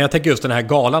 Men jag tänker just den här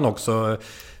galan också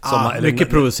som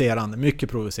mycket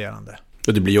provocerande.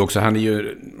 Och det blir ju också, han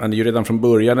är ju redan från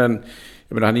början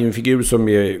han är ju en figur som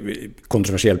är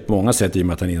kontroversiell på många sätt i och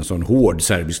med att han är en sån hård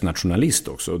serbisk nationalist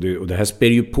också. Och det här spär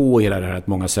ju på hela det här att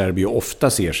många serbier ofta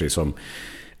ser sig som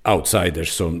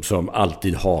outsiders som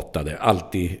alltid hatade,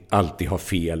 alltid har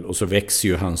fel, och så växer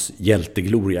ju hans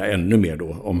hjältegloria ännu mer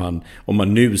då om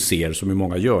man nu ser, som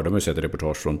många gör, de har ju sett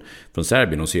reportage från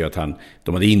Serbien och ser att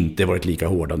de hade inte varit lika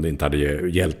hårda om det inte hade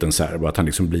hjälpt en serb, och att han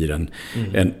liksom blir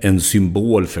en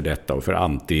symbol för detta och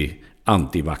för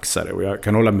antivaxare. Och jag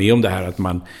kan hålla med om det här att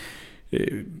man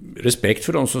respekt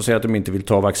för de som säger att de inte vill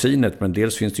ta vaccinet, men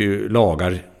dels finns det ju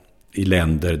lagar i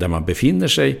länder där man befinner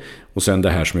sig, och sen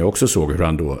det här som jag också såg, hur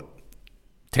han då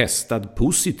testad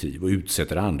positiv och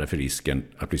utsätter andra för risken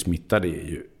att bli smittad, är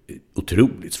ju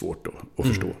otroligt svårt då att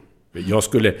förstå. Jag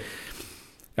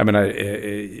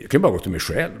kan bara gå till mig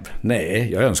själv. Nej,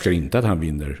 jag önskar inte att han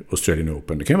vinner Australian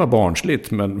Open. Det kan ju vara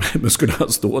barnsligt, men skulle han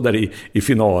stå där i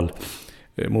final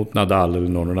mot Nadal eller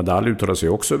någon, och Nadal uttalar sig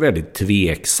också väldigt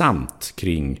tveksamt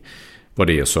kring vad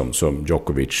det är som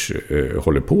Djokovic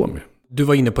håller på med. Du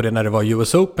var inne på det när det var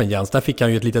US Open, Jens. Där fick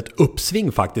han ju ett litet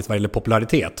uppsving faktiskt vad gäller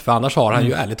popularitet. För annars har han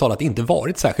ju ärligt talat inte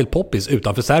varit särskilt poppis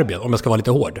utanför Serbien, om jag ska vara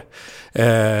lite hård.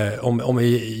 Om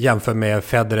vi jämför med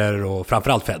Federer och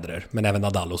framförallt Federer, men även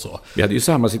Nadal och så. Vi hade ju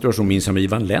samma situation, minns jag, med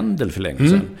Ivan Lendl för länge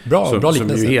sedan. Bra som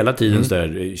ju hela tiden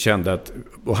där kände att,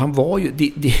 och han var ju,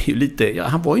 det är ju lite,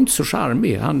 han var ju inte så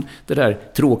charmig. Det där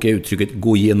tråkiga uttrycket,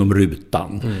 gå igenom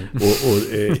rutan.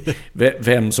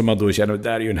 Vem som man då känner,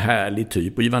 där är ju en härlig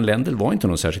typ. Och Ivan Lendl var inte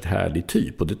någon särskilt härlig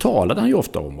typ, och det talade han ju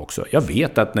ofta om också. Jag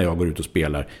vet att när jag går ut och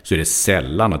spelar så är det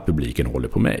sällan att publiken håller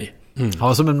på mig.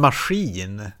 Ja, som en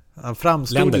maskin. Han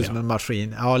framstod som en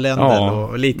maskin. Ja, Lendl,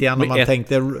 och lite grann om man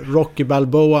tänkte Rocky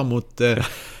Balboa mot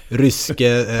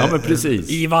ryske... ja, men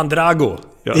precis. Ivan Drago.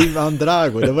 Ja. Ivan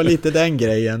Drago, det var lite den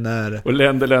grejen. Och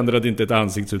Lendl ändrade inte ett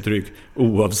ansiktsuttryck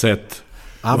oavsett.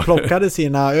 Han plockade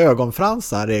sina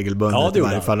ögonfransar regelbundet i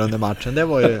varje fall under matchen. Det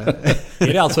var ju...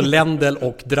 Är det alltså Lendl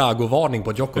och Drago-varning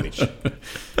på Djokovic?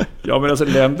 Ja, men alltså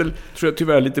Lendl tror jag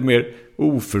tyvärr lite mer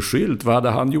oförskyllt. Vad hade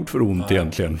han gjort för ont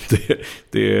egentligen?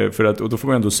 För att, och då får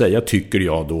man ändå säga, tycker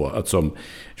jag då, att som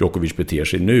Djokovic beter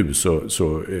sig nu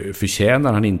så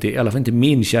förtjänar han inte, i alla fall inte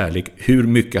min kärlek, hur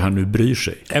mycket han nu bryr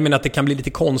sig. Jag menar att det kan bli lite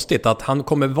konstigt att han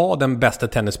kommer vara den bästa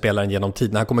tennisspelaren genom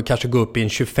tiden. Han kommer kanske gå upp i en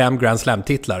 25 Grand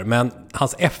Slam-titlar, men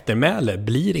hans eftermäle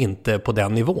blir inte på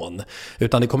den nivån.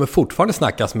 Utan det kommer fortfarande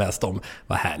snackas mest om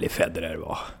vad härlig Federer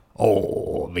var.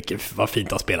 Vad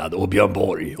fint han spelade, och Björn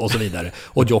Borg och så vidare.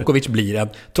 Och Djokovic blir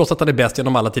trots att han är bäst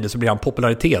genom alla tider, så blir han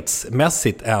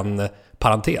popularitetsmässigt en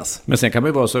parentes. Men sen kan man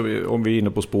ju vara så, om vi är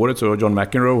inne på spåret, så John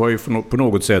McEnroe har ju på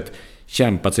något sätt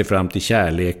kämpat sig fram till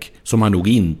kärlek som han nog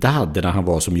inte hade när han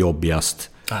var som jobbigast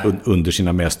under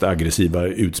sina mest aggressiva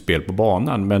utspel på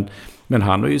banan. Men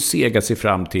han har ju segat sig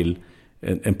fram till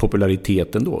en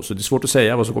popularitet ändå. Så det är svårt att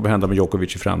säga vad som kommer hända med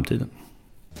Djokovic i framtiden.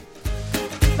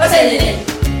 Vad säger ni?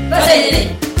 Vad säger ni?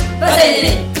 Vad säger ni?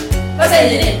 Vad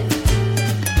säger ni?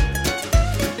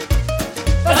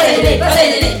 Vad säger ni? Vad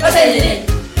säger ni? Vad säger ni?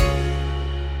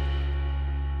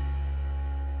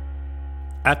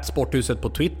 @Sporthuset på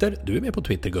Twitter. Du är med på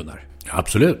Twitter, Gunnar.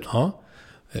 Absolut. Ja.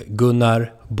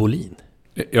 Gunnar Bolin.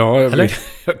 Ja,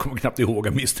 jag kommer knappt ihåg,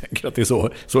 jag misstänker att det är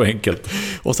så enkelt.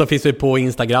 Och så finns vi på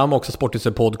Instagram också,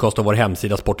 Sporthuset Podcast, och vår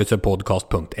hemsida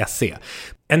sporthusepodcast.se.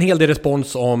 En hel del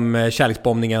respons om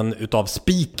kärleksbombningen utav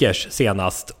speakers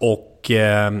senast,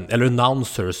 eller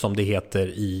announcers som det heter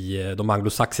i de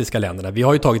anglosaxiska länderna. Vi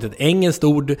har ju tagit ett engelskt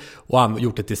ord och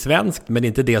gjort det till svenskt, men det är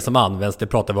inte det som används, det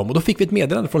pratar vi om. Och då fick vi ett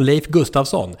meddelande från Leif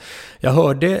Gustafsson. Jag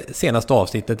hörde senaste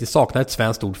avsnittet att det saknar ett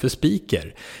svenskt ord för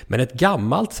speaker. Men ett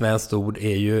gammalt svenskt ord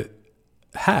är ju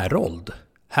härold.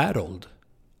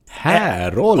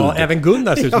 Ja, även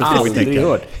Gunnar ser ut som ett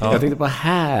frågetecken. Jag tänkte på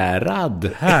härad.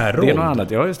 Det är något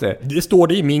annat, ja just det. Det står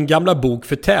det i min gamla bok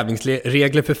för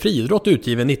tävlingsregler för friidrott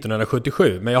utgiven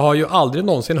 1977. Men jag har ju aldrig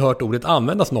någonsin hört ordet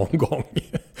användas någon gång.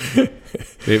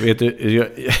 Vet du,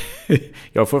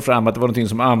 jag får fram att det var någonting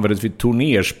som användes vid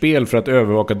turnerspel för att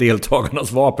övervaka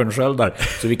deltagarnas vapensköldar.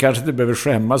 Så vi kanske inte behöver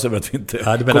skämmas över att vi inte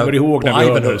kommer ihåg när vi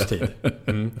hörde det.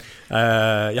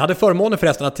 Jag hade förmånen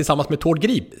förresten att tillsammans med Tord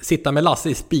Grip sitta med Lasse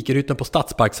i spikerhytten på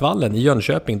Stadsparksvallen i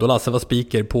Jönköping, då Lasse var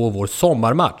spiker på vår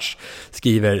sommarmatch,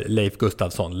 skriver Leif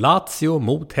Gustafsson. Lazio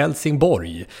mot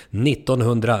Helsingborg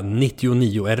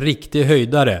 1999, en riktig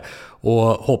höjdare, och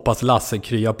hoppas Lasse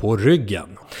kryar på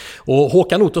ryggen. Och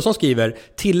Håkan Ottosson skriver: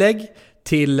 tillägg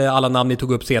till alla namn ni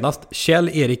tog upp senast.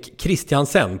 Kjell-Erik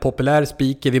Kristiansen, populär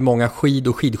speaker vid många skid-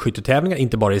 och skidskyttetävlingar,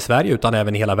 inte bara i Sverige utan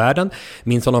även i hela världen.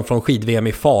 Minns honom från skid-VM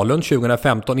i Falun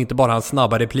 2015, inte bara hans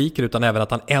snabba repliker utan även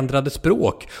att han ändrade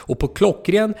språk och på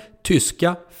klockren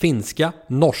tyska, finska,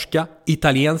 norska,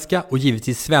 italienska och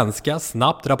givetvis svenska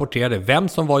snabbt rapporterade vem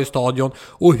som var i stadion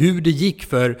och hur det gick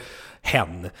för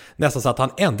hen. Nästan så att han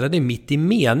ändrade mitt i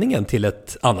meningen till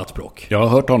ett annat språk. Jag har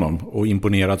hört honom och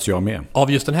imponerats jag med.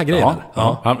 Av just den här grejen?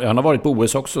 Ja. Han har varit på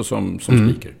OS också som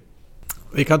speaker.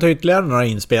 Vi kan ta ytterligare några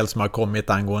inspel som har kommit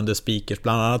angående speakers,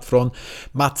 bland annat från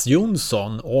Mats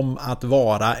Jonsson om att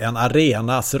vara en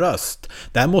arenas röst.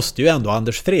 Där måste ju ändå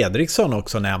Anders Fredriksson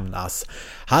också nämnas.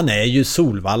 Han är ju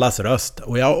Solvallas röst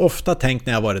och jag har ofta tänkt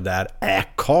när jag varit där,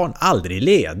 karln aldrig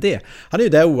ledig? Han är ju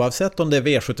där oavsett om det är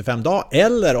V75-dag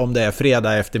eller om det är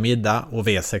fredag eftermiddag och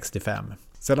V65.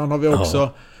 Sedan har vi också...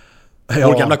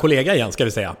 Vår gamla kollega igen, ska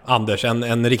vi säga. Anders,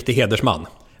 en riktig hedersman.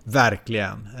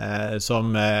 Verkligen.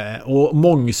 Och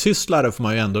mångsysslare får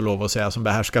man ju ändå lov att säga, som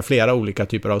behärskar flera olika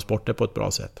typer av sporter på ett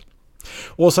bra sätt.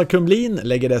 Åsa Kumlin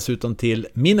lägger dessutom till: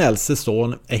 min äldste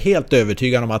son är helt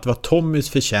övertygad om att det var Tommys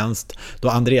förtjänst då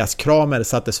Andreas Kramer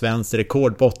satte svenskt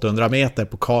rekord på 800 meter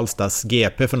på Karlstads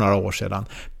GP för några år sedan.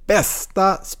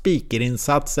 Bästa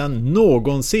speakerinsatsen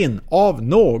någonsin av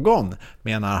någon,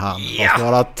 menar han. Vad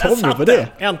svarar Tommy på det?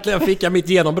 Äntligen fick jag mitt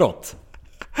genombrott.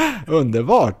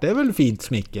 Underbart, det är väl fint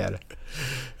smicker.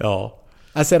 Ja.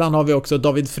 Sedan har vi också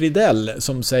David Fridell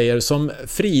som säger: som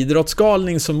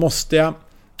friidrottsgalning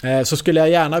så skulle jag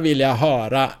gärna vilja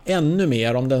höra ännu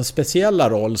mer om den speciella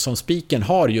roll som spiken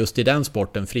har just i den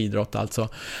sporten, friidrott alltså.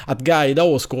 Att guida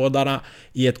åskådarna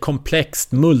i ett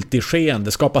komplext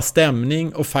multiskeende, skapa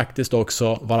stämning och faktiskt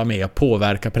också vara med och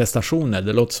påverka prestationer.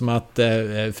 Det låter som att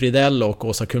Fridell och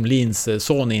Åsa Kumlins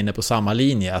son är inne på samma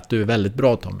linje, att du är väldigt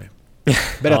bra, Tommy.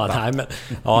 Berätta.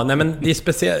 Men det är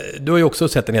speciellt. Du har ju också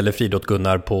sett en hel del friidrott,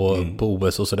 Gunnar, på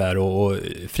OS och sådär. Och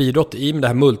friidrott i det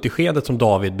här multiskedet som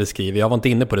David beskriver. Jag var inte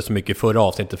inne på det så mycket i förra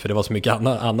avsnittet, för det var så mycket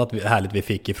annat härligt vi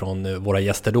fick ifrån våra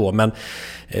gäster då. Men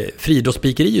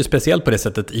friidrottsspeakeri är ju speciellt på det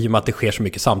sättet i och med att det sker så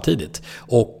mycket samtidigt.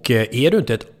 Och är du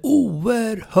inte ett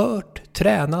oerhört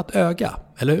tränat öga,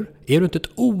 eller hur? Är du inte ett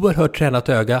oerhört tränat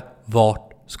öga, vart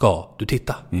ska du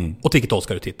titta. Och vilket håll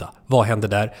ska du titta? Vad händer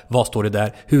där? Vad står det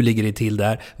där? Hur ligger det till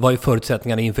där? Vad är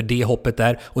förutsättningarna inför det hoppet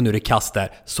där? Och nu är det kast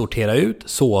där. Sortera ut,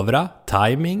 sovra,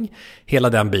 timing. Hela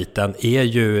den biten är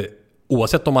ju,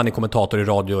 oavsett om man är kommentator i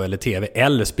radio eller tv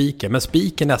eller speaker, men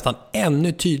speaker nästan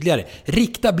ännu tydligare.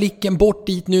 Rikta blicken bort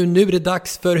dit nu är det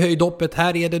dags för höjdhoppet.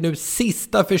 Här är det nu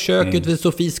sista försöket vid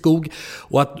Sofie Skog,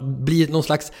 och att bli någon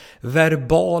slags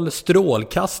verbal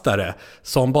strålkastare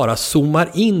som bara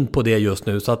zoomar in på det just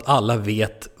nu så att alla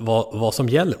vet vad som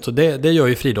gäller. Så det gör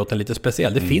ju friidrotten lite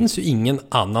speciell. Det finns ju ingen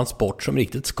annan sport som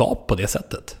riktigt ska på det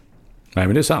sättet. Nej,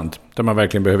 men det är sant. Där man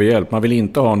verkligen behöver hjälp. Man vill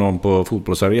inte ha någon på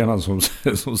fotbollsarenan som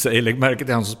säger lägg märke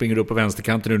till han som springer upp på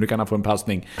vänsterkanten nu kan han få en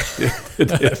passning.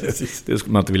 Det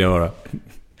skulle man inte vilja höra.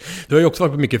 Du har ju också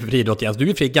varit på mycket för friidrott, Jens. Du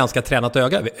är ett ganska tränat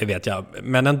öga, vet jag.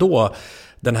 Men ändå,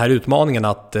 den här utmaningen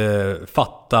att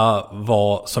fatta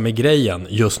vad som är grejen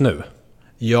just nu.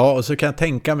 Ja, och så kan jag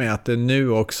tänka mig att det nu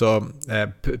också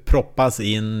proppas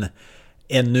in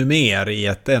ännu mer i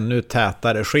ett ännu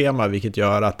tätare schema, vilket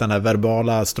gör att den här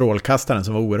verbala strålkastaren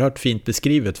som var oerhört fint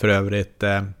beskrivet för övrigt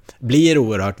blir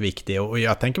oerhört viktig. Och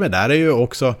jag tänker mig, där är ju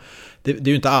också, det är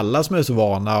ju inte alla som är så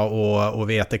vana och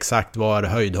vet exakt var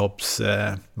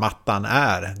höjdhoppsmattan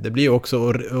är. Det blir också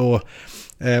att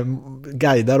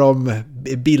guida dem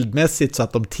bildmässigt så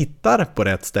att de tittar på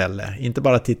rätt ställe, inte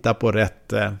bara tittar på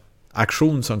rätt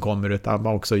aktion som kommer, utan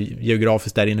också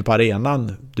geografiskt där inne på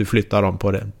arenan du flyttar dem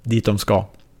på det, dit de ska.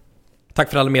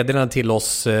 Tack för alla meddelanden till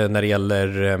oss när det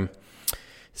gäller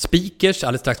speakers.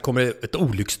 Alldeles strax kommer ett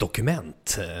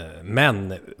olycksdokument.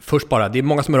 Men först bara, det är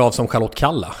många som är av som Charlotte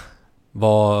Kalla.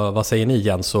 Vad säger ni,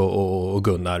 Jens och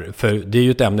Gunnar? För det är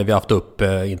ju ett ämne vi har haft upp,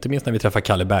 inte minst när vi träffade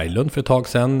Kalle Berglund för ett tag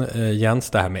sedan. Jens,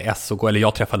 det här med SOK, eller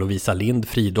jag träffade Lovisa Lind,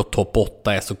 friidrott topp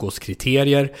 8, SOKs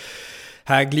kriterier.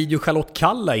 Här glider ju Charlotte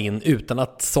Kalla in utan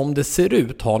att, som det ser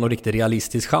ut, ha någon riktigt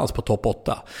realistisk chans på topp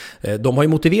 8. De har ju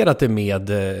motiverat det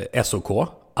med SOK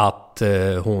att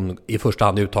hon i första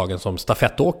hand är uttagen som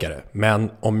stafettåkare.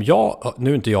 Men om jag,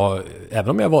 nu inte jag, även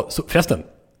om jag var, förresten,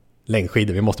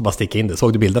 längdskidor, vi måste bara sticka in det.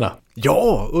 Såg du bilderna?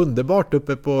 Ja, underbart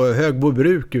uppe på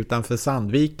Högbobruk utanför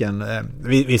Sandviken.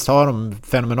 Visst har de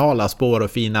fenomenala spår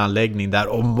och fin anläggning där.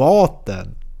 Och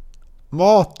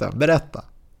maten, berätta.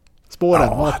 Spåren,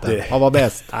 maten, vad var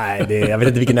bäst? Nej, jag vet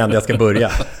inte vilken ände jag ska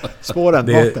börja.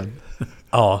 Spåren, maten.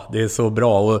 Ja, det är så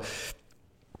bra. Och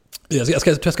jag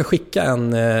tror jag ska skicka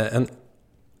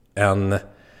en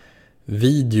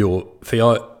video. För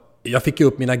jag fick ju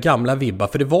upp mina gamla vibbar.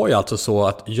 För det var ju alltså så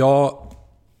att jag,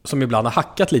 som ibland har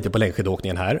hackat lite på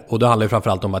längdskidåkningen här, och det handlar ju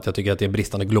framförallt om att jag tycker att det är en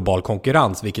bristande global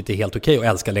konkurrens, vilket är helt okej, och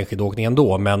älskar längdskidåkning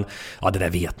ändå, men ja, det där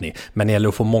vet ni. Men när det gäller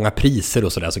att få många priser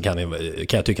och sådär så kan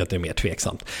jag tycka att det är mer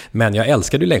tveksamt. Men jag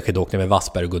älskade ju längdskidåkning med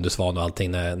Wassberg och Gunde Svan och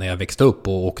allting när jag växte upp,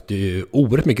 och åkte ju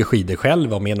oerhört mycket skidor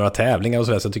själv och med några tävlingar och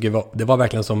sådär, så jag tycker det var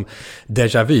verkligen som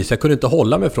déjà vu, så jag kunde inte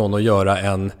hålla mig från att göra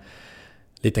en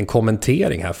liten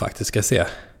kommentering här faktiskt, ska jag se.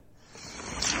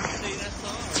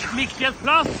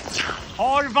 Mickelsplats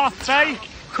har Wassberg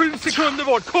 7 sekunder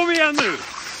bort. Kom igen nu!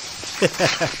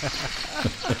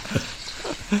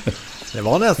 Det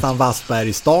var nästan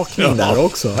Wassberg-stakning där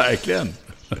också. Verkligen.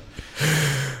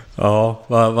 Ja,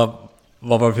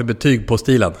 vad var det för betyg på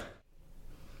stilen?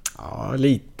 Ja,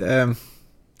 lite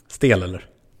stel, eller?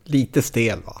 Lite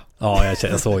stel, va? Ja,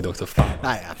 jag såg det också. Fan.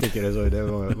 Nej, jag tycker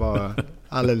det var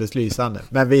alldeles lysande.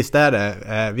 Men visst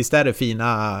är det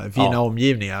fina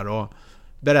omgivningar, och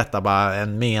berätta bara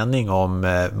en mening om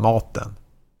maten.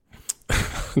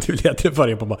 Du letar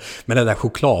för på, men det där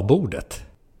chokladbordet.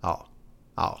 Ja.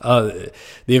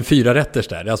 Det är en 4-rätters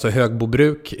där. Alltså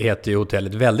Högbobruk heter ju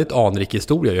hotellet. Väldigt anrik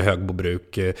historia i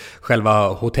Högbobruk. Själva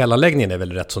hotellanläggningen är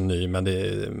väl rätt så ny, men det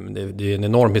är en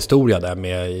enorm historia där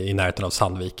med i närheten av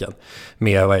Sandviken.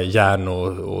 Med järn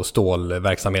och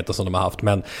stålverksamheten som de har haft.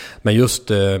 Men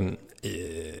just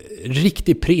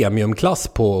riktig premiumklass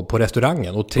på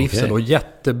restaurangen, och trivsel och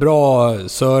jättebra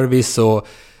service och...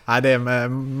 Nej, det är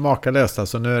makalöst.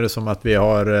 Alltså, nu är det som att vi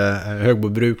har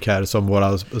Högbobruk här som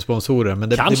våra sponsorer, men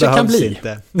det behövs kan bli.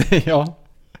 Inte. Ja.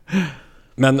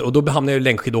 Och då hamnade jag i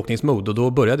längdskidåkningsmod, och då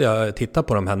började jag titta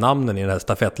på de här namnen i det här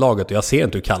stafettlaget, och jag ser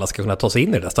inte hur Kalla ska kunna ta sig in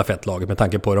i det där stafettlaget med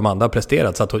tanke på hur de andra har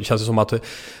presterat. Så att det känns som att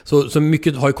så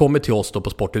mycket har ju kommit till oss då på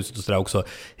Sporthuset och sådär också.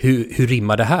 Hur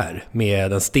rimmar det här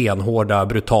med den stenhårda,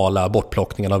 brutala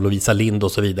bortplockningen av Lovisa Lind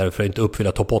och så vidare för att inte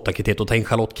uppfylla topp 8-kriteriet, och ta in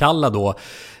Charlotte Kalla då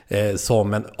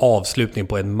som en avslutning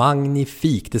på en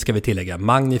magnifik, det ska vi tillägga,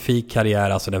 magnifik karriär,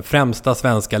 alltså den främsta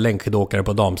svenska längdskidåkare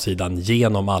på damsidan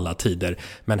genom alla tider.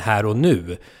 Men här och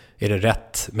nu, är det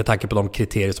rätt med tanke på de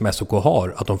kriterier som SOK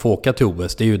har att de får åka till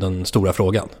OS? Det är ju den stora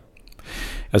frågan.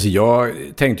 Alltså jag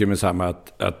tänkte ju med samma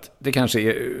att det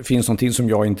kanske finns någonting som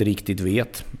jag inte riktigt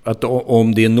vet. Att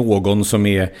om det är någon som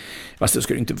är, fast det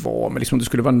skulle inte vara, men liksom det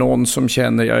skulle vara någon som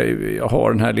känner jag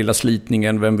har den här lilla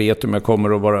slitningen, vem vet om jag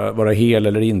kommer att vara hel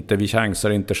eller inte. Vi chansar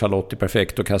inte, Charlotte är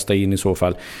perfekt att kasta in i så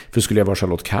fall. För skulle jag vara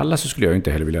Charlotte Kalla så skulle jag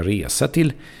inte heller vilja resa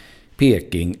till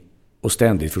Peking och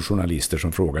ständigt för journalister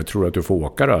som frågar, tror du att du får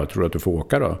åka då? Tror du att du får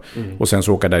åka då? Och sen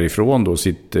så åka därifrån då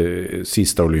sitt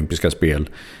sista olympiska spel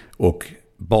och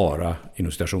bara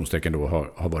inom citationstecken då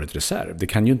har varit reserv. Det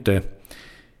kan ju inte...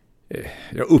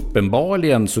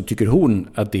 uppenbarligen så tycker hon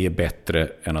att det är bättre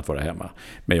än att vara hemma.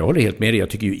 Men jag håller helt med dig. Jag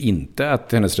tycker ju inte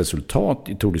att hennes resultat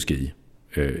i Tour de Ski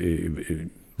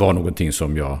var någonting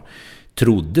som jag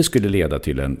trodde skulle leda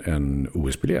till en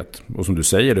OS-biljett. Och som du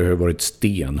säger, det har varit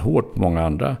stenhårt på många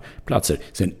andra platser.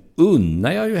 Sen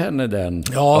unnar jag ju henne den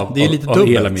det är lite av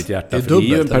hela mitt hjärta. Det är, för det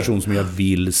är ju en person som jag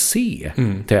vill se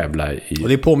tävla i. Och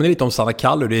det påminner lite om Sanna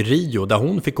Kallur i Rio, där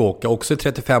hon fick åka också i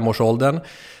 35-årsåldern.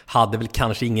 Hade väl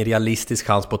kanske ingen realistisk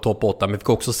chans på topp 8, men fick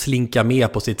också slinka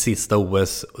med på sitt sista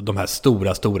OS, de här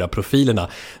stora profilerna.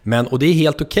 Och det är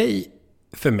helt okej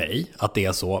för mig att det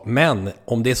är så. Men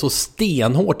om det är så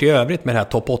stenhårt i övrigt med det här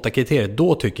topp 8-kriteriet,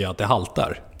 då tycker jag att det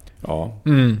haltar. Ja.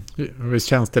 Visst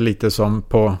känns det lite som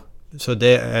på... Så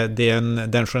det är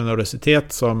den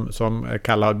generositet som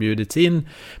Kalle har bjudits in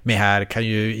med här kan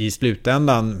ju i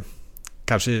slutändan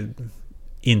kanske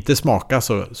inte smaka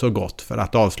så gott, för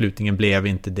att avslutningen blev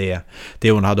inte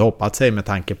det hon hade hoppat sig med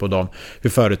tanke på hur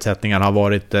förutsättningarna har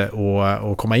varit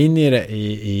att komma in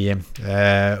i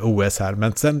OS här.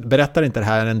 Men sen berättar inte det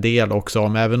här en del också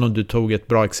om, även om du tog ett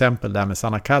bra exempel där med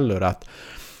Sanna Kallur, att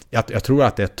jag tror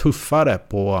att det är tuffare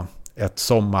på ett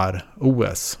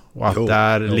sommar-OS och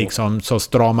att liksom så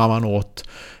stramar man åt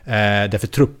därför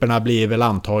trupperna blir väl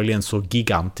antagligen så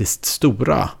gigantiskt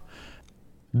stora.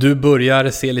 Du börjar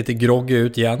se lite groggy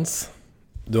ut, Jens.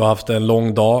 Du har haft en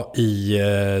lång dag i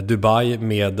Dubai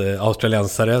med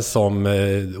australiensare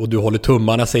och du håller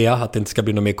tummarna, ser jag, att det inte ska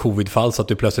bli något mer covid-fall så att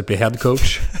du plötsligt blir head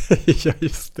coach. Ja,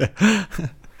 just det.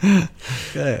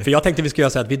 För jag tänkte vi ska göra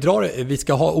så att vi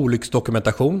ska ha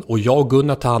olycksdokumentation, och jag och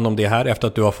Gunnar tar hand om det här efter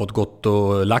att du har fått gått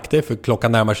och lagt dig, för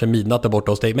klockan närmar sig midnatt där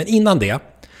borta hos dig. Men innan det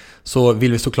så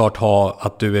vill vi såklart ha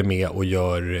att du är med och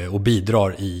gör och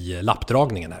bidrar i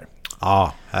lappdragningen här.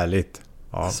 Ja, härligt.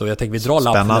 Ja. Så jag tänker vi drar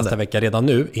lapp för nästa vecka redan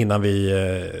nu innan vi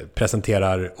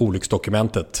presenterar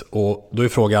olycksdokumentet. Och då är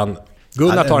frågan,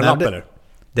 Gunnar tar en lapp eller?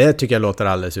 Det tycker jag låter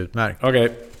alldeles utmärkt.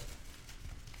 Okej.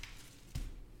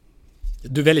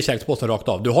 Du väljer kärleksposten rakt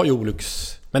av. Du har ju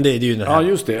men det är ju den här. Ja,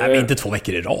 just det. Nej, men inte 2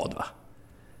 veckor i rad, va?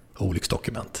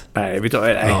 Olycksdokument. Nej, vi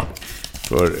tar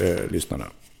för lyssnarna.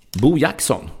 Bo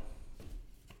Jackson.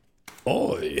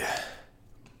 Oj.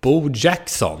 Bo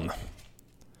Jackson.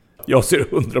 Jag ser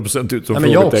 100% ut som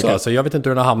men jag också, alltså, jag vet inte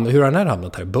hur han har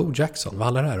hamnat här. Bo Jackson, vad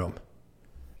handlar det här om?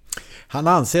 Han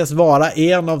anses vara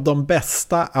en av de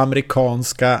bästa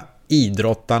amerikanska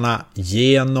idrottarna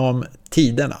genom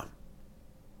tiderna.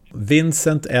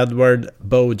 Vincent Edward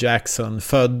Bo Jackson,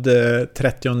 född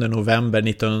 30 november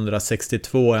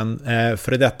 1962, en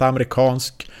före detta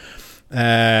amerikansk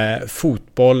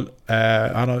fotboll.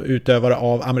 Han är utövare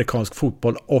av amerikansk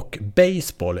fotboll och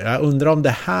baseball. Jag undrar om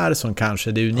det här som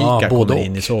kanske det unika kommer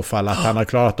in i så fall, att han har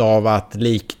klarat av att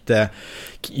likt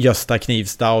Gösta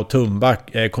Knivsta och Tumba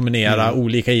kombinera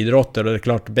olika idrotter. Och det är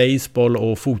klart, baseball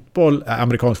och fotboll,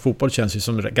 amerikansk fotboll känns ju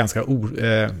som ganska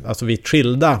alltså vitt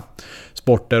skilda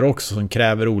sporter också, som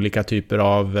kräver olika typer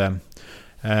av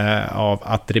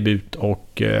attribut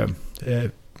och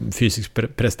fysisk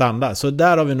prestanda. Så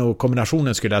där har vi nog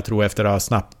kombinationen, skulle jag tro, efter att ha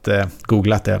snabbt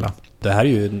googlat det hela. Det här är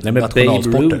ju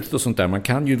nationalsporter och sånt där. Man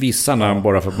kan ju vissa namn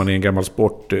bara för att man är en gammal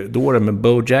sportdåre, men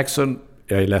Bo Jackson,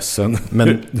 jag är ledsen.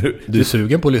 Men du är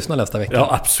sugen på att lyssna nästa vecka?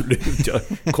 Ja, absolut. Jag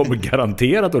kommer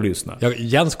garanterat att lyssna.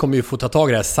 Jens kommer ju få ta tag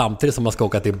i det här samtidigt som man ska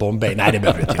åka till Bombay. Nej, det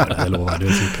behöver du inte göra, jag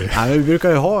lovar. Vi brukar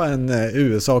ju ha en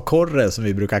USA-korre som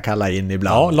vi brukar kalla in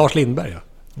ibland. Ja, Lars Lindberg.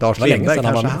 Lars Lindberg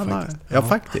kanske han har. Ja,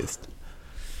 faktiskt.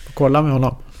 Kolla med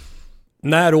honom.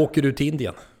 När åker du till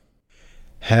Indien?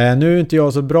 Nu är inte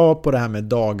jag så bra på det här med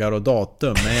dagar och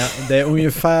datum, men det är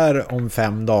ungefär om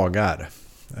 5 dagar.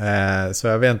 Så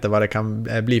jag vet inte vad det kan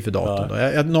bli för datum.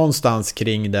 Ja. Någonstans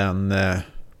kring den...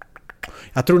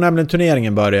 Jag tror nämligen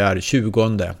turneringen börjar 20,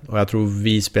 och jag tror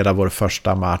vi spelar vår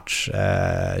första match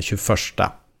 21.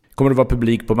 Kommer det vara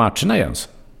publik på matcherna, Jens?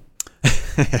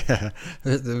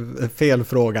 Fel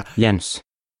fråga. Jens,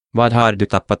 vad har du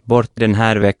tappat bort den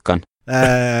här veckan?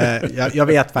 Jag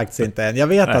vet faktiskt inte än. Jag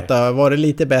vet att det har varit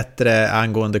lite bättre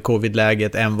angående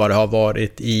covid-läget än vad det har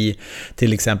varit i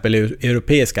till exempel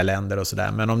europeiska länder och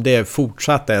sådär. Men om det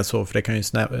fortsatt är så, för det kan ju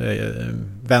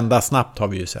vända snabbt, har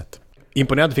vi ju sett.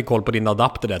 Imponerad fick koll på din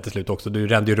adapter där till slut också. Du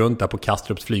rände ju runt där på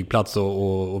Kastrups flygplats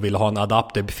och ville ha en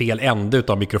adapter fel ände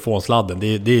utav mikrofonsladden. Det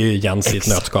är ju Jens i ett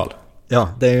nötskal. Ja,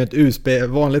 det är ju ett USB,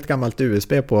 vanligt gammalt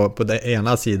USB på den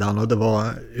ena sidan, och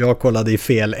jag kollade i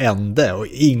fel ände och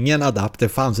ingen adapter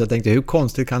fanns. Jag tänkte, hur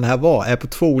konstigt kan det här vara? Jag är på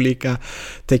 2 olika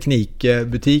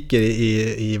teknikbutiker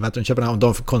i Köpenhamn.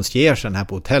 De för conciergen här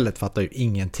på hotellet fattar ju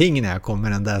ingenting när jag kommer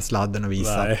med den där sladden och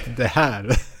visar det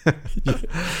här.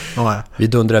 Ja. Vi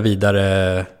dundrar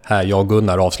vidare här, jag och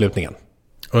Gunnar, avslutningen.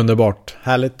 Underbart.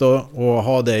 Härligt att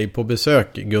ha dig på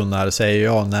besök, Gunnar, säger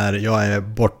jag när jag är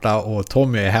borta och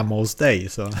Tommy är hemma hos dig.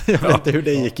 Så jag vet inte hur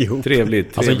det gick ihop.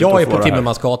 Trevligt alltså jag är på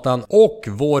Timmermansgatan och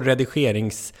vår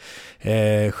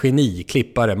redigeringsgeni,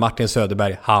 klippare Martin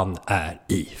Söderberg, han är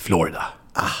i Florida.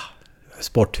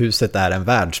 Sporthuset är en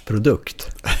världsprodukt.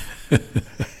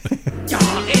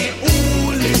 Jag är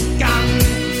olyckan,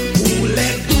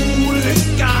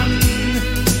 olyckan.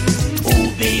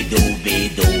 Olyckan.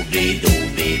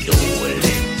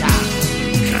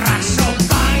 Krasch och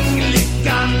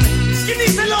bang-lyckan.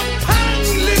 Gnissel och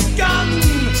pang-lyckan.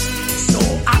 Så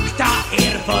akta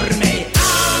er för mig,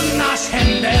 annars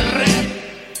händer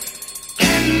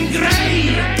en grej.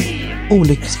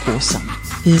 Olyckspåsen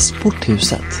i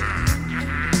Sporthuset.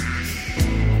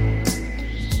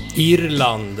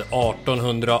 Irland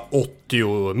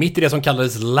 1880, mitt i det som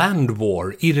kallades Land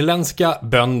War. Irländska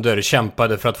bönder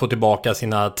kämpade för att få tillbaka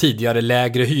sina tidigare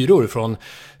lägre hyror från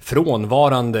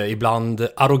frånvarande, ibland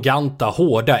arroganta,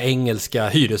 hårda engelska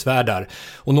hyresvärdar.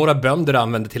 Och några bönder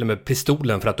använde till och med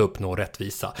pistolen för att uppnå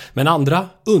rättvisa. Men andra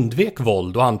undvek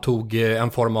våld och antog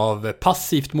en form av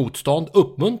passivt motstånd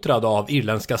uppmuntrad av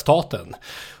irländska staten.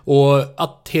 Och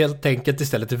att helt enkelt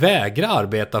istället vägra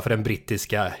arbeta för den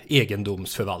brittiska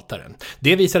egendomsförvaltaren.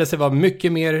 Det visade sig vara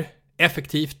mycket mer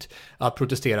effektivt att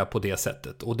protestera på det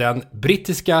sättet. Och den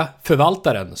brittiska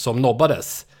förvaltaren som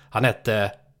nobbades, han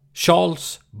hette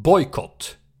Charles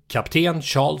Boycott. Kapten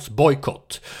Charles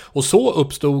Boycott. Och så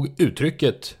uppstod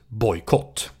uttrycket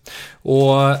bojkott.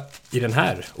 Och i den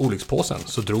här olyckspåsen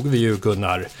så drog vi ju,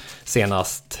 Gunnar,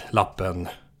 senast lappen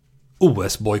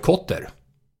OS-bojkotter.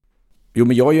 Jo,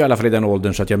 men jag är ju i alla fall i den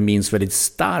åldern så att jag minns väldigt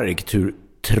starkt hur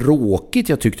tråkigt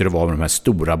jag tyckte det var med de här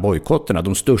stora bojkotterna.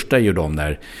 De största är ju de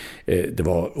när det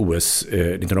var OS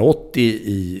 1980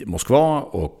 i Moskva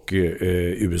och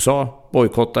USA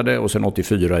bojkottade, och sen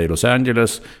 84 i Los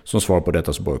Angeles. Som svar på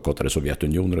detta så bojkottade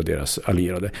Sovjetunionen och deras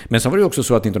allierade. Men sen var det också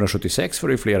så att 1976 var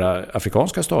det flera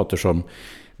afrikanska stater som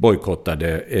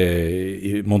bojkottade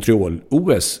i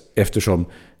Montreal-OS eftersom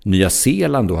Nya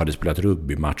Zeeland då hade spelat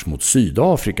rugbymatch mot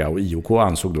Sydafrika, och IOK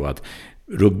ansåg då att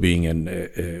rugby är ingen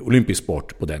olympisk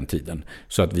sport på den tiden,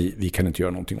 så att vi kan inte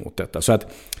göra någonting åt detta. Så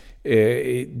att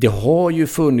det har ju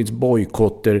funnits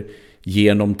bojkotter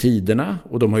genom tiderna,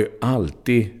 och de har ju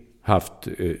alltid haft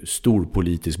stor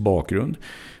politisk bakgrund.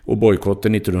 Och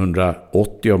bojkotten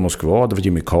 1980 av Moskva, det var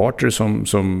Jimmy Carter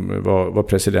som var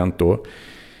president då.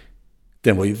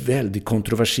 Den var ju väldigt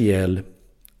kontroversiell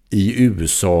i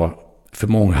USA, för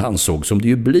många ansåg, som det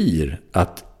ju blir,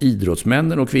 att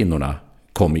idrottsmännen och kvinnorna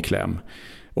kom i kläm.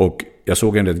 Och jag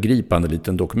såg en rätt gripande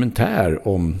liten dokumentär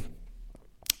om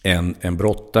en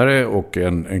brottare och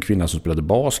en kvinna som spelade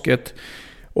basket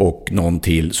och någon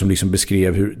till som liksom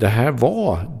beskrev hur det här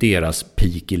var deras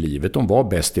peak i livet. De var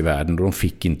bäst i världen och de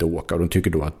fick inte åka, och de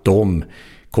tycker då att de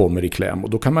kommer i kläm. Och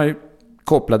då kan man ju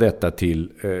koppla detta till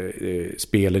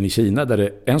spelen i Kina, där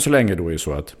det än så länge då är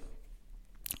så att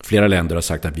flera länder har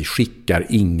sagt att vi skickar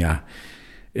inga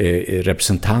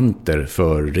representanter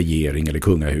för regering eller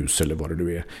kungahus eller vad det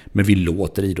nu är. Men vi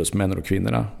låter idrottsmännen och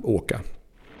kvinnorna åka.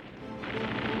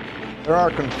 There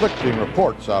are conflicting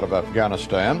reports out of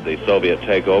Afghanistan. The Soviet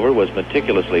takeover was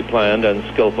meticulously planned and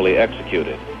skillfully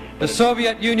executed. The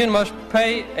Soviet Union must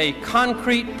pay a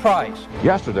concrete price.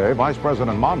 Yesterday, Vice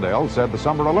President Mondale said the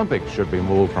Summer Olympics should be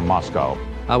moved from Moscow.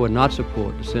 I would not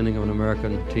support the sending of an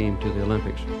American team to the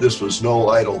Olympics. This was no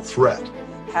idle threat.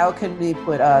 How can we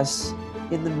put us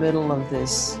in the middle of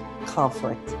this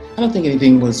conflict? I don't think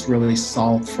anything was really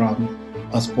solved from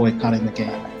us boycotting the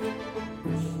game.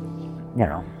 You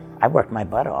know, I worked my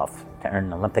butt off to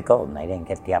earn Olympic gold, and I didn't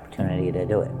get the opportunity to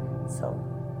do it. So,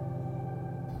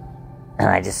 and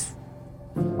I just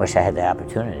wish I had the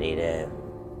opportunity to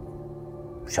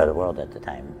show the world at the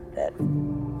time that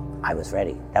I was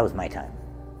ready. That was my time.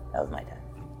 That was my time.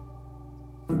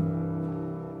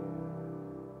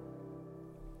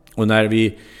 Och när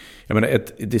vi Jag menar,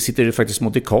 det sitter faktiskt små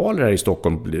dekaler här i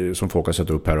Stockholm som folk har satt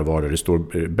upp här och var. Det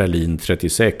står Berlin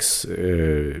 36,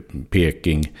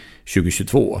 Peking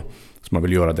 2022. Så man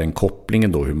vill göra den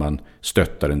kopplingen då, hur man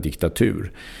stöttar en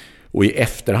diktatur. Och i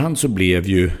efterhand så blev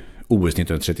ju OS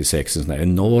 1936 en sån här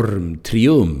enorm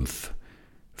triumf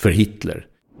för Hitler.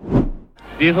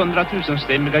 De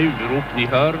 100-000-stämmiga jubelrop ni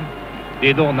hör,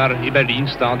 det dånar i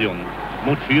Berlins stadion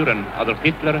mot fyren Adolf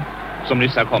Hitler som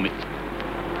nyss har kommit.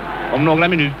 Om några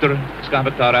minuter ska han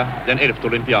förklara den 11:e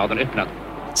olympiaden öppnad.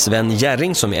 Sven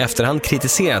Jerring, som i efterhand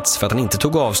kritiserats för att han inte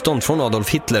tog avstånd från Adolf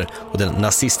Hitler och den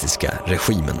nazistiska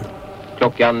regimen.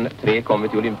 Klockan 3 kom vi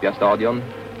till Olympiastadion.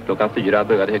 Klockan 4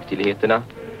 började högtidligheterna.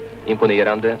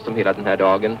 Imponerande som hela den här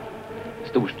dagen.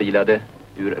 Storstilade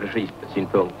ur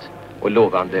regisynpunkt och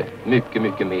lovande mycket,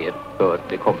 mycket mer för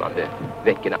de kommande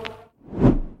veckorna.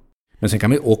 Men sen kan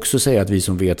man ju också säga att vi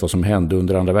som vet vad som hände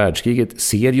under andra världskriget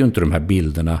ser ju inte de här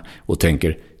bilderna och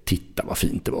tänker, titta vad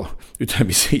fint det var. Utan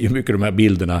vi ser ju mycket de här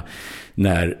bilderna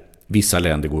när vissa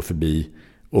länder går förbi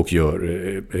och gör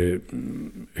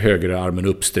högerarmen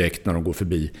uppsträckt när de går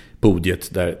förbi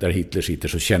podiet där Hitler sitter,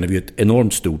 så känner vi ett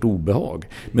enormt stort obehag.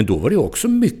 Men då var det också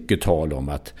mycket tal om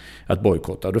att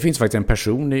bojkotta. Då finns faktiskt en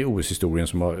person i OS-historien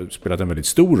som har spelat en väldigt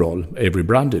stor roll, Avery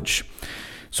Brundage,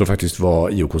 som faktiskt var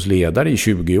IOKs ledare i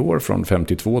 20 år från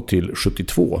 52 till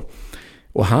 72.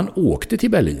 Och han åkte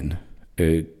till Berlin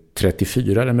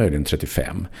 34 eller möjligen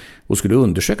 35 och skulle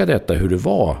undersöka detta, hur det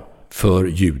var för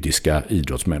judiska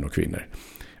idrottsmän och kvinnor.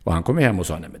 Och han kom hem och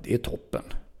sa, nej men det är toppen.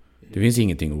 Det finns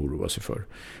ingenting att oroa sig för.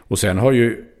 Och sen har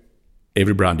ju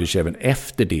Avery Brundage även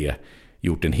efter det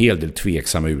gjort en hel del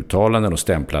tveksamma uttalanden och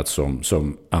stämplats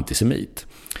som antisemit.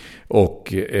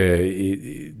 Och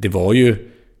det var ju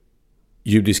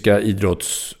judiska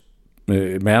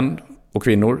idrottsmän och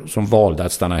kvinnor som valde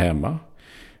att stanna hemma.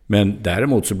 Men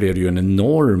däremot så blev det ju en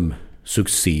enorm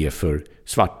succé för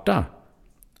svarta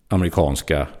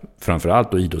amerikanska,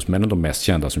 framförallt, och idrottsmännen, de mest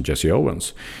kända som Jesse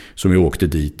Owens, som ju åkte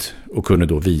dit och kunde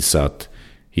då visa att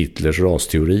Hitlers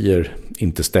rasteorier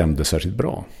inte stämde särskilt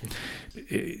bra.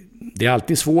 Det är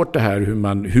alltid svårt det här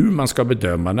hur man ska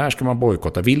bedöma, när ska man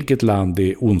bojkotta, vilket land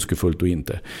är ondskefullt och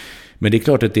inte. Men det är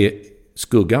klart att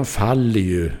skuggan faller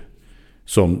ju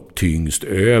som tyngst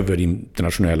över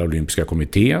internationella olympiska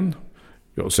kommittén,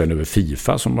 och sen över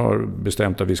FIFA som har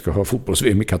bestämt att vi ska ha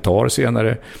fotbolls-VM i Qatar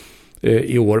senare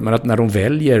i år. Men att när de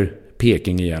väljer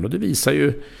Peking igen, och det visar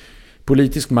ju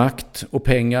politisk makt och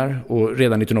pengar, och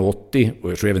redan 1980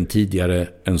 och jag tror även tidigare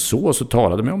än så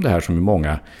talade man om det här som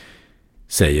många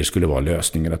säger skulle vara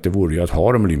lösningen, att det vore ju att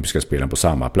ha de olympiska spelen på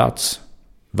samma plats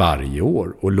varje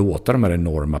år och låta de här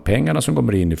enorma pengarna som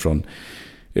kommer in ifrån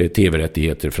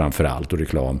tv-rättigheter framförallt och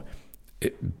reklam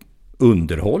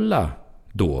underhålla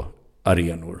då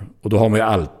arenor. Och då har man ju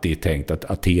alltid tänkt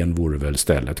att Aten vore väl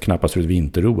stället, knappast för ett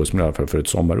vinter-OS men i alla fall för ett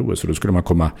sommar-OS, så då skulle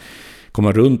man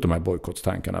komma runt de här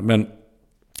bojkottstankarna. Men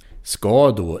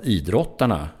ska då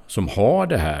idrottarna som har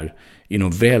det här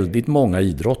inom väldigt många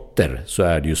idrotter, så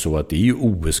är det ju så att det är ju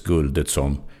OS-guldet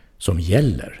som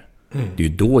gäller. Det är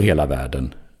ju då hela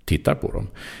världen tittar på dem.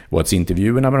 Och att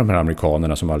intervjuerna med de här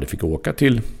amerikanerna som aldrig fick åka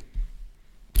till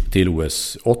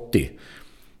OS 80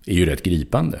 är ju rätt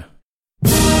gripande.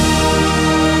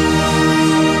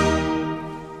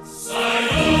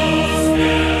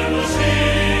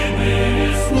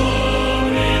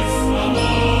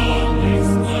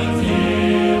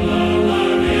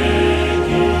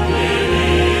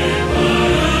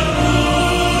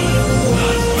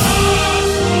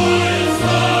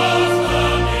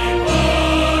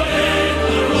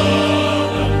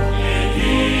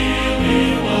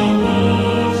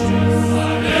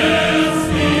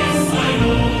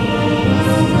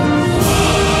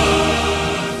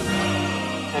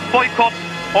 Bojkott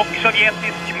och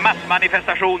sovjetisk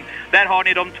massmanifestation. Där har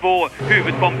ni de två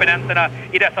huvudkomponenterna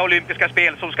i dessa olympiska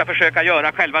spel som ska försöka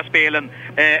göra själva spelen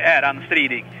äran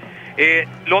stridig.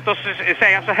 Låt oss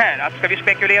säga så här, att ska vi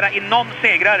spekulera i någon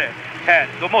segrare här,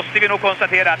 då måste vi nog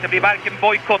konstatera att det blir varken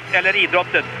bojkott eller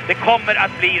idrotten. Det kommer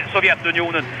att bli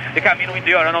Sovjetunionen. Det kan vi nog inte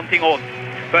göra någonting åt.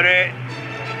 För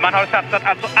man har satsat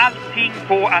alltså allting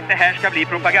på att det här ska bli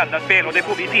propagandaspel, och det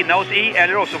får vi finna oss i,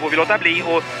 eller också får vi låta bli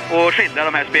och skildra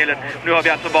de här spelen. Nu har vi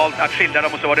alltså valt att skildra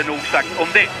dem, och så var det nog sagt om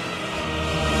det.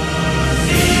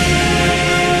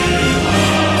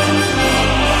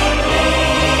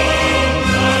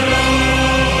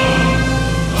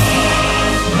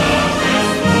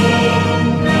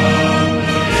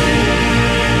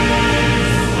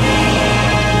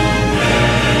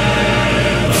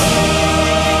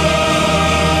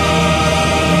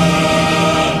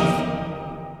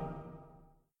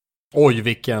 Oj,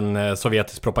 vilken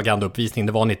sovjetisk propagandauppvisning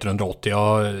det var 1980. Jag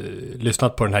har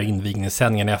lyssnat på den här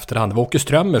invigningssändningen i efterhand. Det var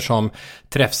Fjellströms som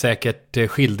träffsäkert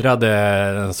skildrade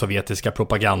den sovjetiska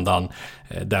propagandan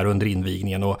där under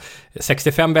invigningen. Och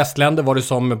 65 västländer var det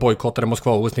som bojkottade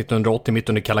Moskva-OS 1980 mitt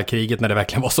under kalla kriget när det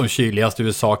verkligen var som kyligast.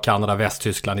 USA, Kanada,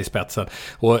 Västtyskland i spetsen.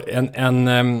 Och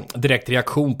en direkt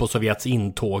reaktion på Sovjets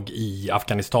intåg i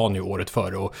Afghanistan i året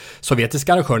före. Och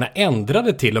sovjetiska arrangörerna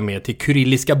ändrade till och med till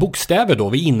kyrilliska bokstäver då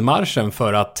vid inmarschen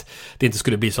för att det inte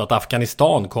skulle bli så att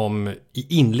Afghanistan kom i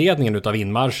inledningen utav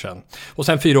inmarschen. Och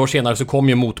sen 4 år senare så kom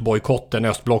ju motbojkotten,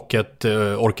 östblocket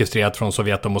orkestrerat från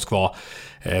Sovjet och Moskva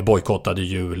bojkottade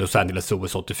ju Los Angeles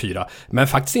OS 84. Men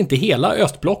faktiskt inte hela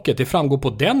östblocket, det framgår på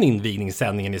den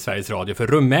invigningssändningen i Sveriges Radio, för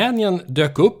Rumänien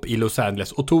dök upp i Los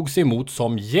Angeles och tog sig emot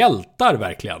som hjältar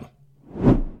verkligen.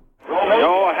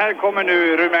 Ja, här kommer nu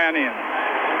Rumänien.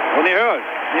 Och ni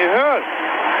hör!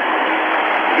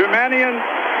 Rumänien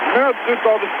möts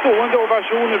av stående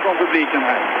ovationer från publiken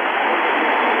här.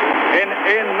 En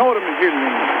enorm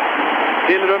hyllning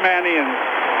till Rumänien.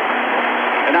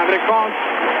 En amerikansk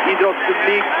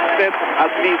idrottspublik sätt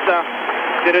att visa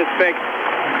sin respekt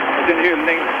och sin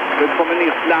hyllning för ett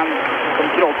kommunistland som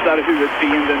trotsar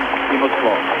huvudfienden i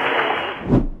Moskva.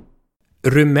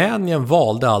 Rumänien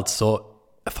valde alltså,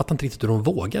 jag fattar inte riktigt hur de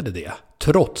vågade det,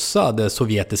 trotsa det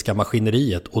sovjetiska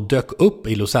maskineriet och dök upp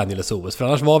i Los Angeles OS. För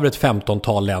annars var det ett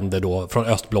 15-tal länder då från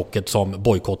östblocket som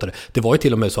bojkottade. Det var ju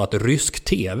till och med så att rysk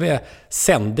tv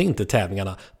sände inte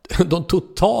tävlingarna. De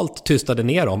totalt tystade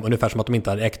ner dem, ungefär som att de inte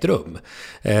hade ägt rum,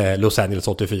 Los Angeles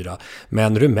 84.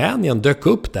 Men Rumänien dök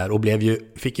upp där och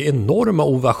fick enorma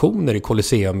ovationer i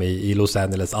Colosseum i Los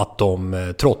Angeles att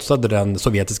de trotsade den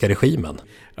sovjetiska regimen.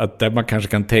 Att där man kanske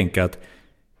kan tänka att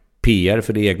PR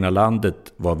för det egna landet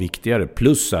var viktigare,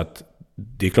 plus att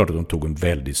det är klart att de tog en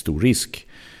väldigt stor risk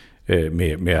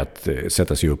med att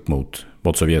sätta sig upp mot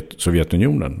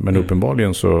Sovjetunionen. Men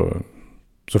uppenbarligen så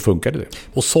funkade det.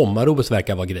 Och sommar-OS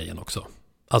verkar vara grejen också.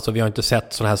 Alltså vi har inte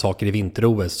sett såna här saker i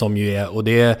vinter-OS som ju är, och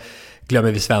det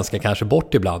glömmer vi svenskar kanske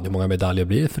bort ibland. Hur många medaljer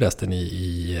blir det förresten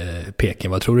i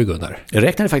Peking? Vad tror du, Gunnar? Jag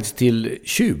räknade faktiskt till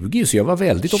 20, så jag var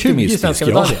väldigt optimistisk. 20 svenska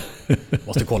medaljer?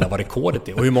 Måste kolla vad rekordet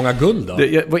är. Och hur många guld då?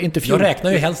 Jag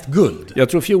räknar ju helst guld. Jag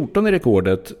tror 14 är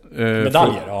rekordet.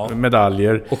 Medaljer, ja.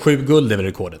 Medaljer. Och 7 guld är väl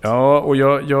rekordet? Ja, och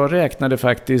jag räknade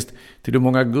faktiskt till hur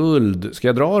många guld. Ska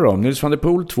jag dra dem? Nils van der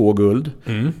Poel 2 guld.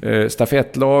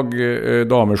 Stafettlag,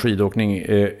 damer skidåkning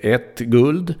 1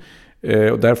 guld.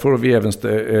 Och där får vi även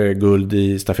guld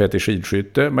i stafett i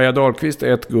skidskytte. Maja Dahlqvist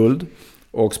 1 guld.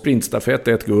 Och sprintstafett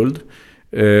 1 guld.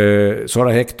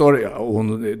 Sara Hector,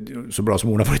 hon, så bra som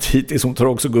hon har varit hittills, hon tar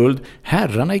också guld.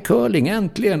 Herrarna i curling,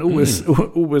 äntligen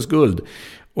OS-guld.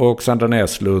 Och Sandra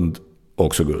Näslund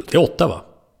också guld. Det är 8, va?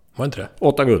 Var inte det?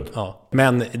 8 guld. Ja.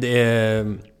 Men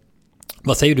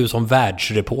vad säger du som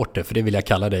världsreporter, för det vill jag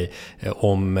kalla dig,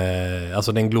 om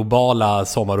alltså den globala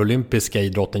sommarolympiska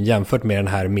idrotten jämfört med den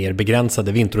här mer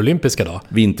begränsade vinterolympiska då?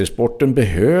 Vintersporten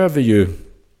behöver ju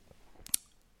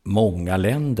många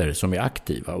länder som är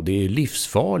aktiva, och det är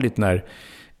livsfarligt när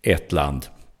ett land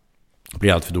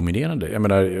blir allt för dominerande. Jag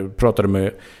menar, jag pratade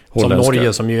med holländska. Som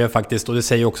Norge, som ju är faktiskt, och det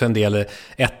säger också en del,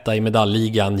 etta i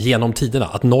medaljligan genom tiderna,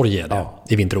 att Norge är det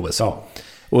i vinter-OS. Ja.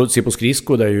 Och se på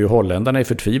skridsko, där ju holländarna är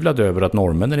förtvivlade över att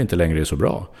norrmännen inte längre är så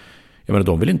bra. Jag menar,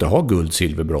 de vill inte ha guld,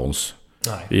 silver, brons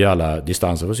i alla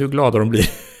distanser. Vad så glada de blir.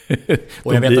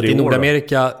 Och jag vet att i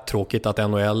Nordamerika, tråkigt att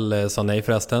NHL sa nej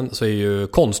förresten, så är ju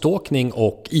konståkning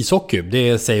och ishockey,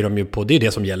 det säger de ju på, det är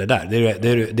det som gäller där.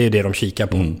 Det är det de kikar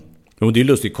på. Och det är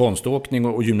lustigt, konståkning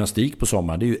och gymnastik på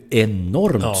sommaren, det är ju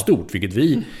enormt stort, vilket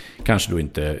vi kanske då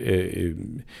inte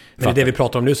men det vi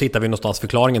pratar om nu, så hittar vi någonstans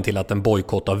förklaringen till att en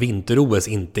bojkott av vinter-OS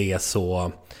inte är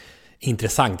så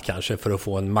intressant kanske för att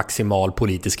få en maximal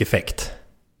politisk effekt.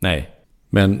 Nej,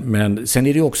 men sen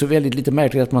är det ju också väldigt lite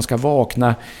märkligt att man ska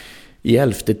vakna i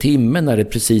 11:e timmen när det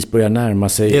precis börjar närma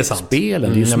sig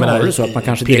spelen. Det är ju snarare så att man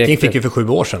kanske Peking fick ju för 7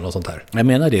 år sedan och sånt här. Jag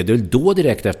menar det är då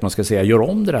direkt efter man ska säga, gör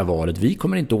om det där valet, vi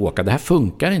kommer inte åka, det här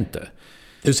funkar inte.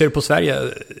 Hur ser du på Sverige?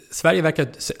 Sverige verkar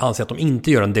anse att de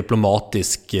inte gör en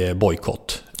diplomatisk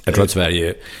bojkott. Jag tror att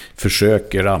Sverige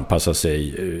försöker anpassa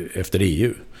sig efter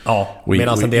EU. Ja,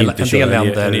 medan en del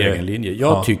länder en egen linje.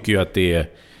 Jag tycker ju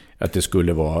att det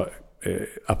skulle vara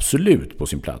absolut på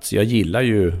sin plats. Jag gillar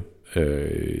ju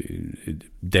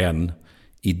den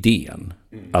idén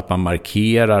att man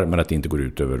markerar, men att det inte går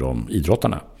ut över de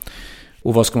idrottarna.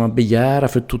 Och vad ska man begära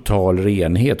för total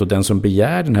renhet? Och den som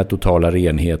begär den här totala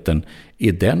renheten,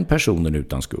 är den personen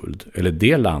utan skuld? Eller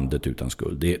det landet utan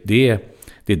skuld? Det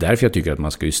är därför jag tycker att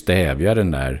man ska ju stävja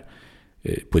den där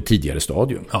på ett tidigare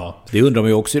stadium. Ja. Det undrar man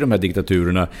ju också i de här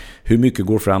diktaturerna, hur mycket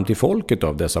går fram till folket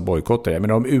av dessa bojkotter. Jag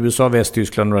menar, om USA,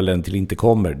 Västtyskland och några länder till inte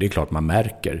kommer, det är klart man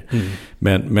märker.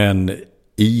 Men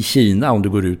i Kina, om du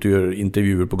går ut och gör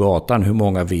intervjuer på gatan, hur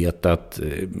många vet att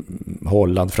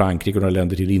Holland, Frankrike och några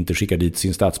länder till inte skickar dit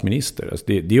sin statsminister? Alltså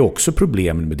det är också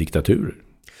problemen med diktaturer.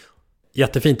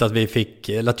 Jättefint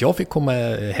att jag fick komma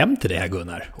hem till det här,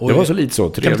 Gunnar. Och det var så lite så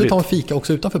trevligt. Kan vi ta en fika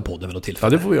också utanför podden vid något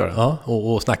tillfälle? Ja, det får vi göra. Ja,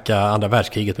 och snacka andra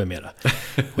världskriget med mera.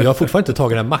 Och jag har fortfarande inte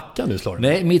tagit den mackan nu, Slår.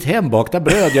 Nej, mitt hembakta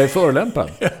bröd, jag är förolämpad.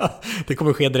 Ja, det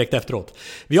kommer ske direkt efteråt.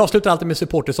 Vi avslutar alltid med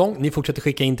supportersång. Ni fortsätter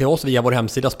skicka in till oss via vår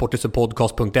hemsida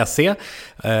sporthusepodcast.se.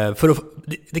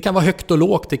 Det kan vara högt och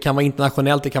lågt, det kan vara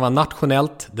internationellt, det kan vara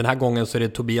nationellt. Den här gången så är det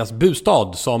Tobias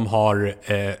Bustad som har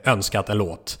önskat en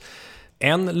låt.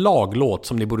 En laglåt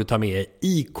som ni borde ta med,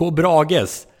 IK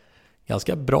Brages.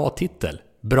 Ganska bra titel.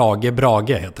 Brage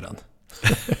heter den.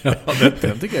 Ja,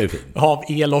 den tycker jag är fin. Av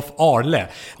Elof Arle.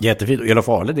 Jättefint. Elof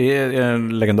Arle, det är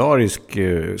en legendarisk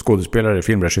skådespelare,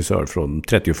 filmregissör från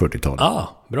 30- och 40-talet.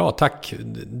 Bra, tack.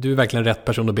 Du är verkligen rätt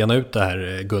person att bena ut det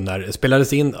här, Gunnar.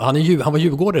 Spelades in, han var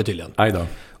djurgårdare tydligen. Aj då.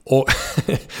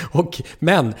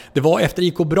 Men det var efter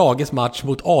IK Brages match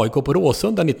mot AIK på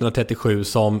Råsunda 1937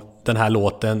 som den här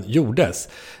låten gjordes.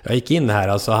 Jag gick in här,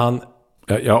 alltså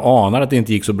Jag anar att det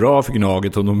inte gick så bra för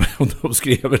Gnaget om de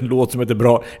skrev en låt som heter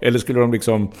Bra. Eller skulle de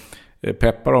liksom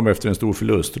peppa dem efter en stor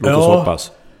förlust? Låt oss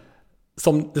hoppas.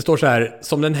 Som det står så här: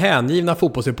 som den hängivna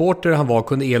fotbollsreporter han var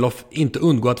kunde Elof inte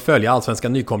undgå att följa allsvenska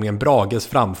nykomlingen Brages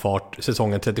framfart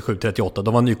säsongen 37-38.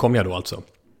 De var nykomlingar då alltså.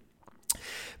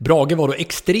 Brage var då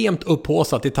extremt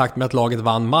upphåsat i takt med att laget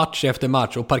vann match efter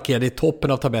match och parkerade i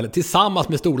toppen av tabellen tillsammans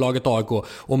med storlaget AIK.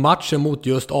 Och matchen mot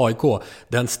just AIK,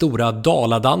 den stora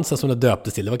daladansen som det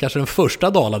döptes till, det var kanske den första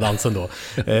daladansen då,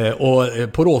 och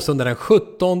på Råsunda den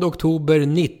 17 oktober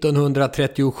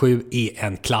 1937 är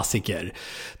en klassiker.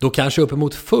 Då kanske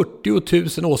uppemot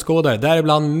 40 000 åskådare,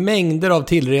 däribland mängder av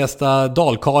tillresta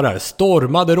dalkarar,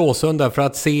 stormade Råsunda för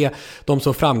att se de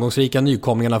så framgångsrika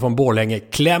nykomlingarna från Borlänge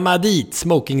klämma dit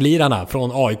smokinglirarna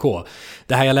från AIK.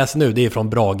 Det här jag läser nu, det är från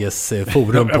Brages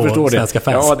forum på Svenska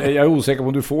Fans. Ja, jag är osäker på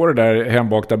om du får det där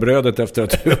hembakta brödet efter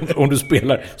att om du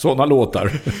spelar sådana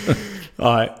låtar.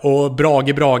 Ja, och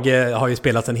Brage har ju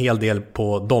spelats en hel del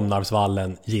på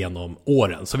Domnarvsvallen genom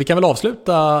åren. Så vi kan väl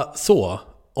avsluta så,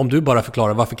 om du bara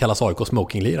förklarar varför kallas AIK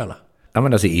smokinglirarna. Ja,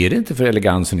 men alltså, är det inte för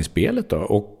elegansen i spelet då?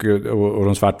 Och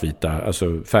de svartvita,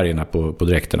 alltså färgerna på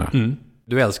dräkterna.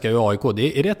 Du älskar ju AIK.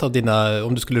 Är det ett av dina,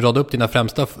 om du skulle rada upp dina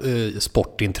främsta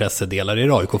sportintressedelar, är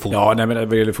det AIK-fotboll? Ja, nej, men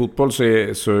vad gäller fotboll så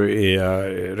är jag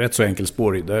rätt så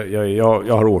enkelspårig.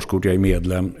 Jag har årskort, jag är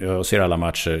medlem, jag ser alla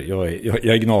matcher, jag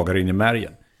är gnagare in i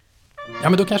märgen. Ja,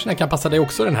 men då kanske den kan passa dig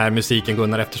också, den här musiken,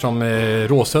 Gunnar, eftersom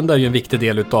Råsunda är ju en viktig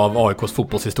del av AIKs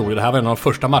fotbollshistoria. Det här var en av de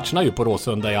första matcherna ju på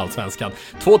Råsunda i Allsvenskan.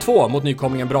 2-2 mot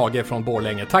nykomlingen Brage från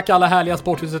Borlänge. Tack alla härliga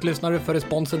Sporthuset-lyssnare för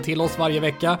responsen till oss varje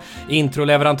vecka.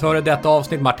 Introleverantörer detta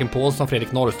avsnitt: Martin Paulsson,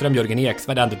 Fredrik Norrström, Jörgen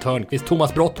Eksvärd, Andy Törnqvist,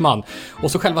 Thomas Brottman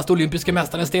och så självaste olympiska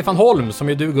mästaren Stefan Holm, som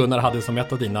ju du, Gunnar, hade som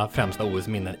ett av dina främsta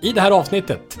OS-minnen i det här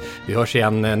avsnittet. Vi hörs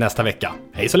igen nästa vecka.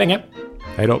 Hej så länge!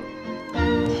 Hej då!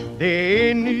 Det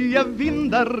är nya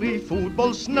vindar i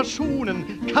fotbollsnationen.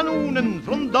 Kanonen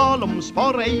från Dalom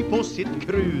spar ej på sitt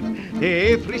krut.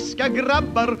 Det är friska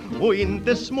grabbar och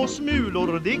inte små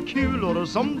smulor. Det är kulor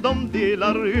som de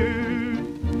delar ut.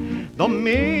 De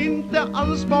är inte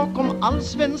alls bakom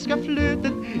allsvenska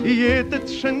flötet i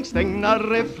getets skänkstängna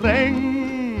refräng.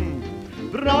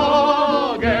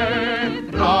 Brage,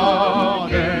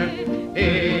 Brage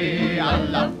är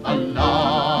alla fall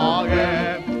laget.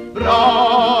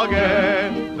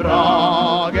 Brage,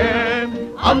 Brage,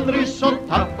 aldrig så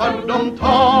tappar de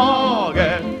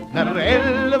taget. När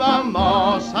 11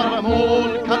 masar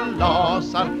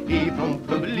målkalasar, ifrån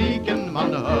publiken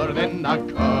man hör denna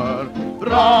kör.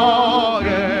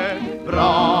 Brage,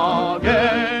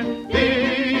 Brage,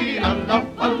 i alla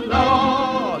fall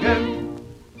laget.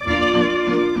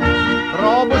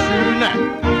 Bra Sune.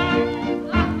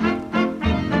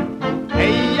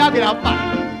 Heja grabbar.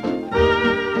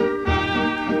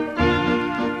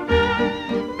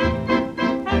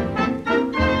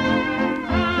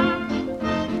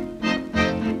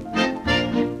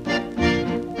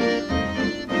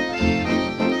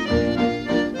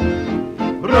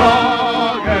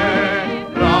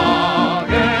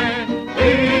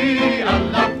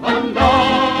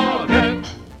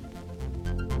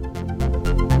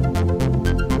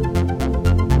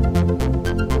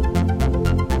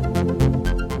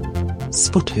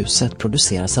 Sporthuset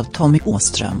produceras av Tommy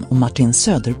Åström och Martin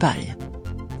Söderberg.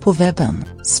 På webben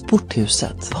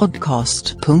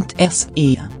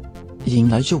sporthusetpodcast.se.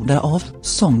 Jinglar gjorda av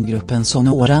sånggruppen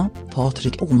Sonora,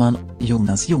 Patrik Åman,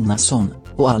 Jonas Jonasson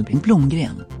och Albin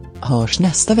Blomgren. Hörs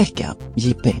nästa vecka,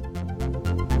 JP.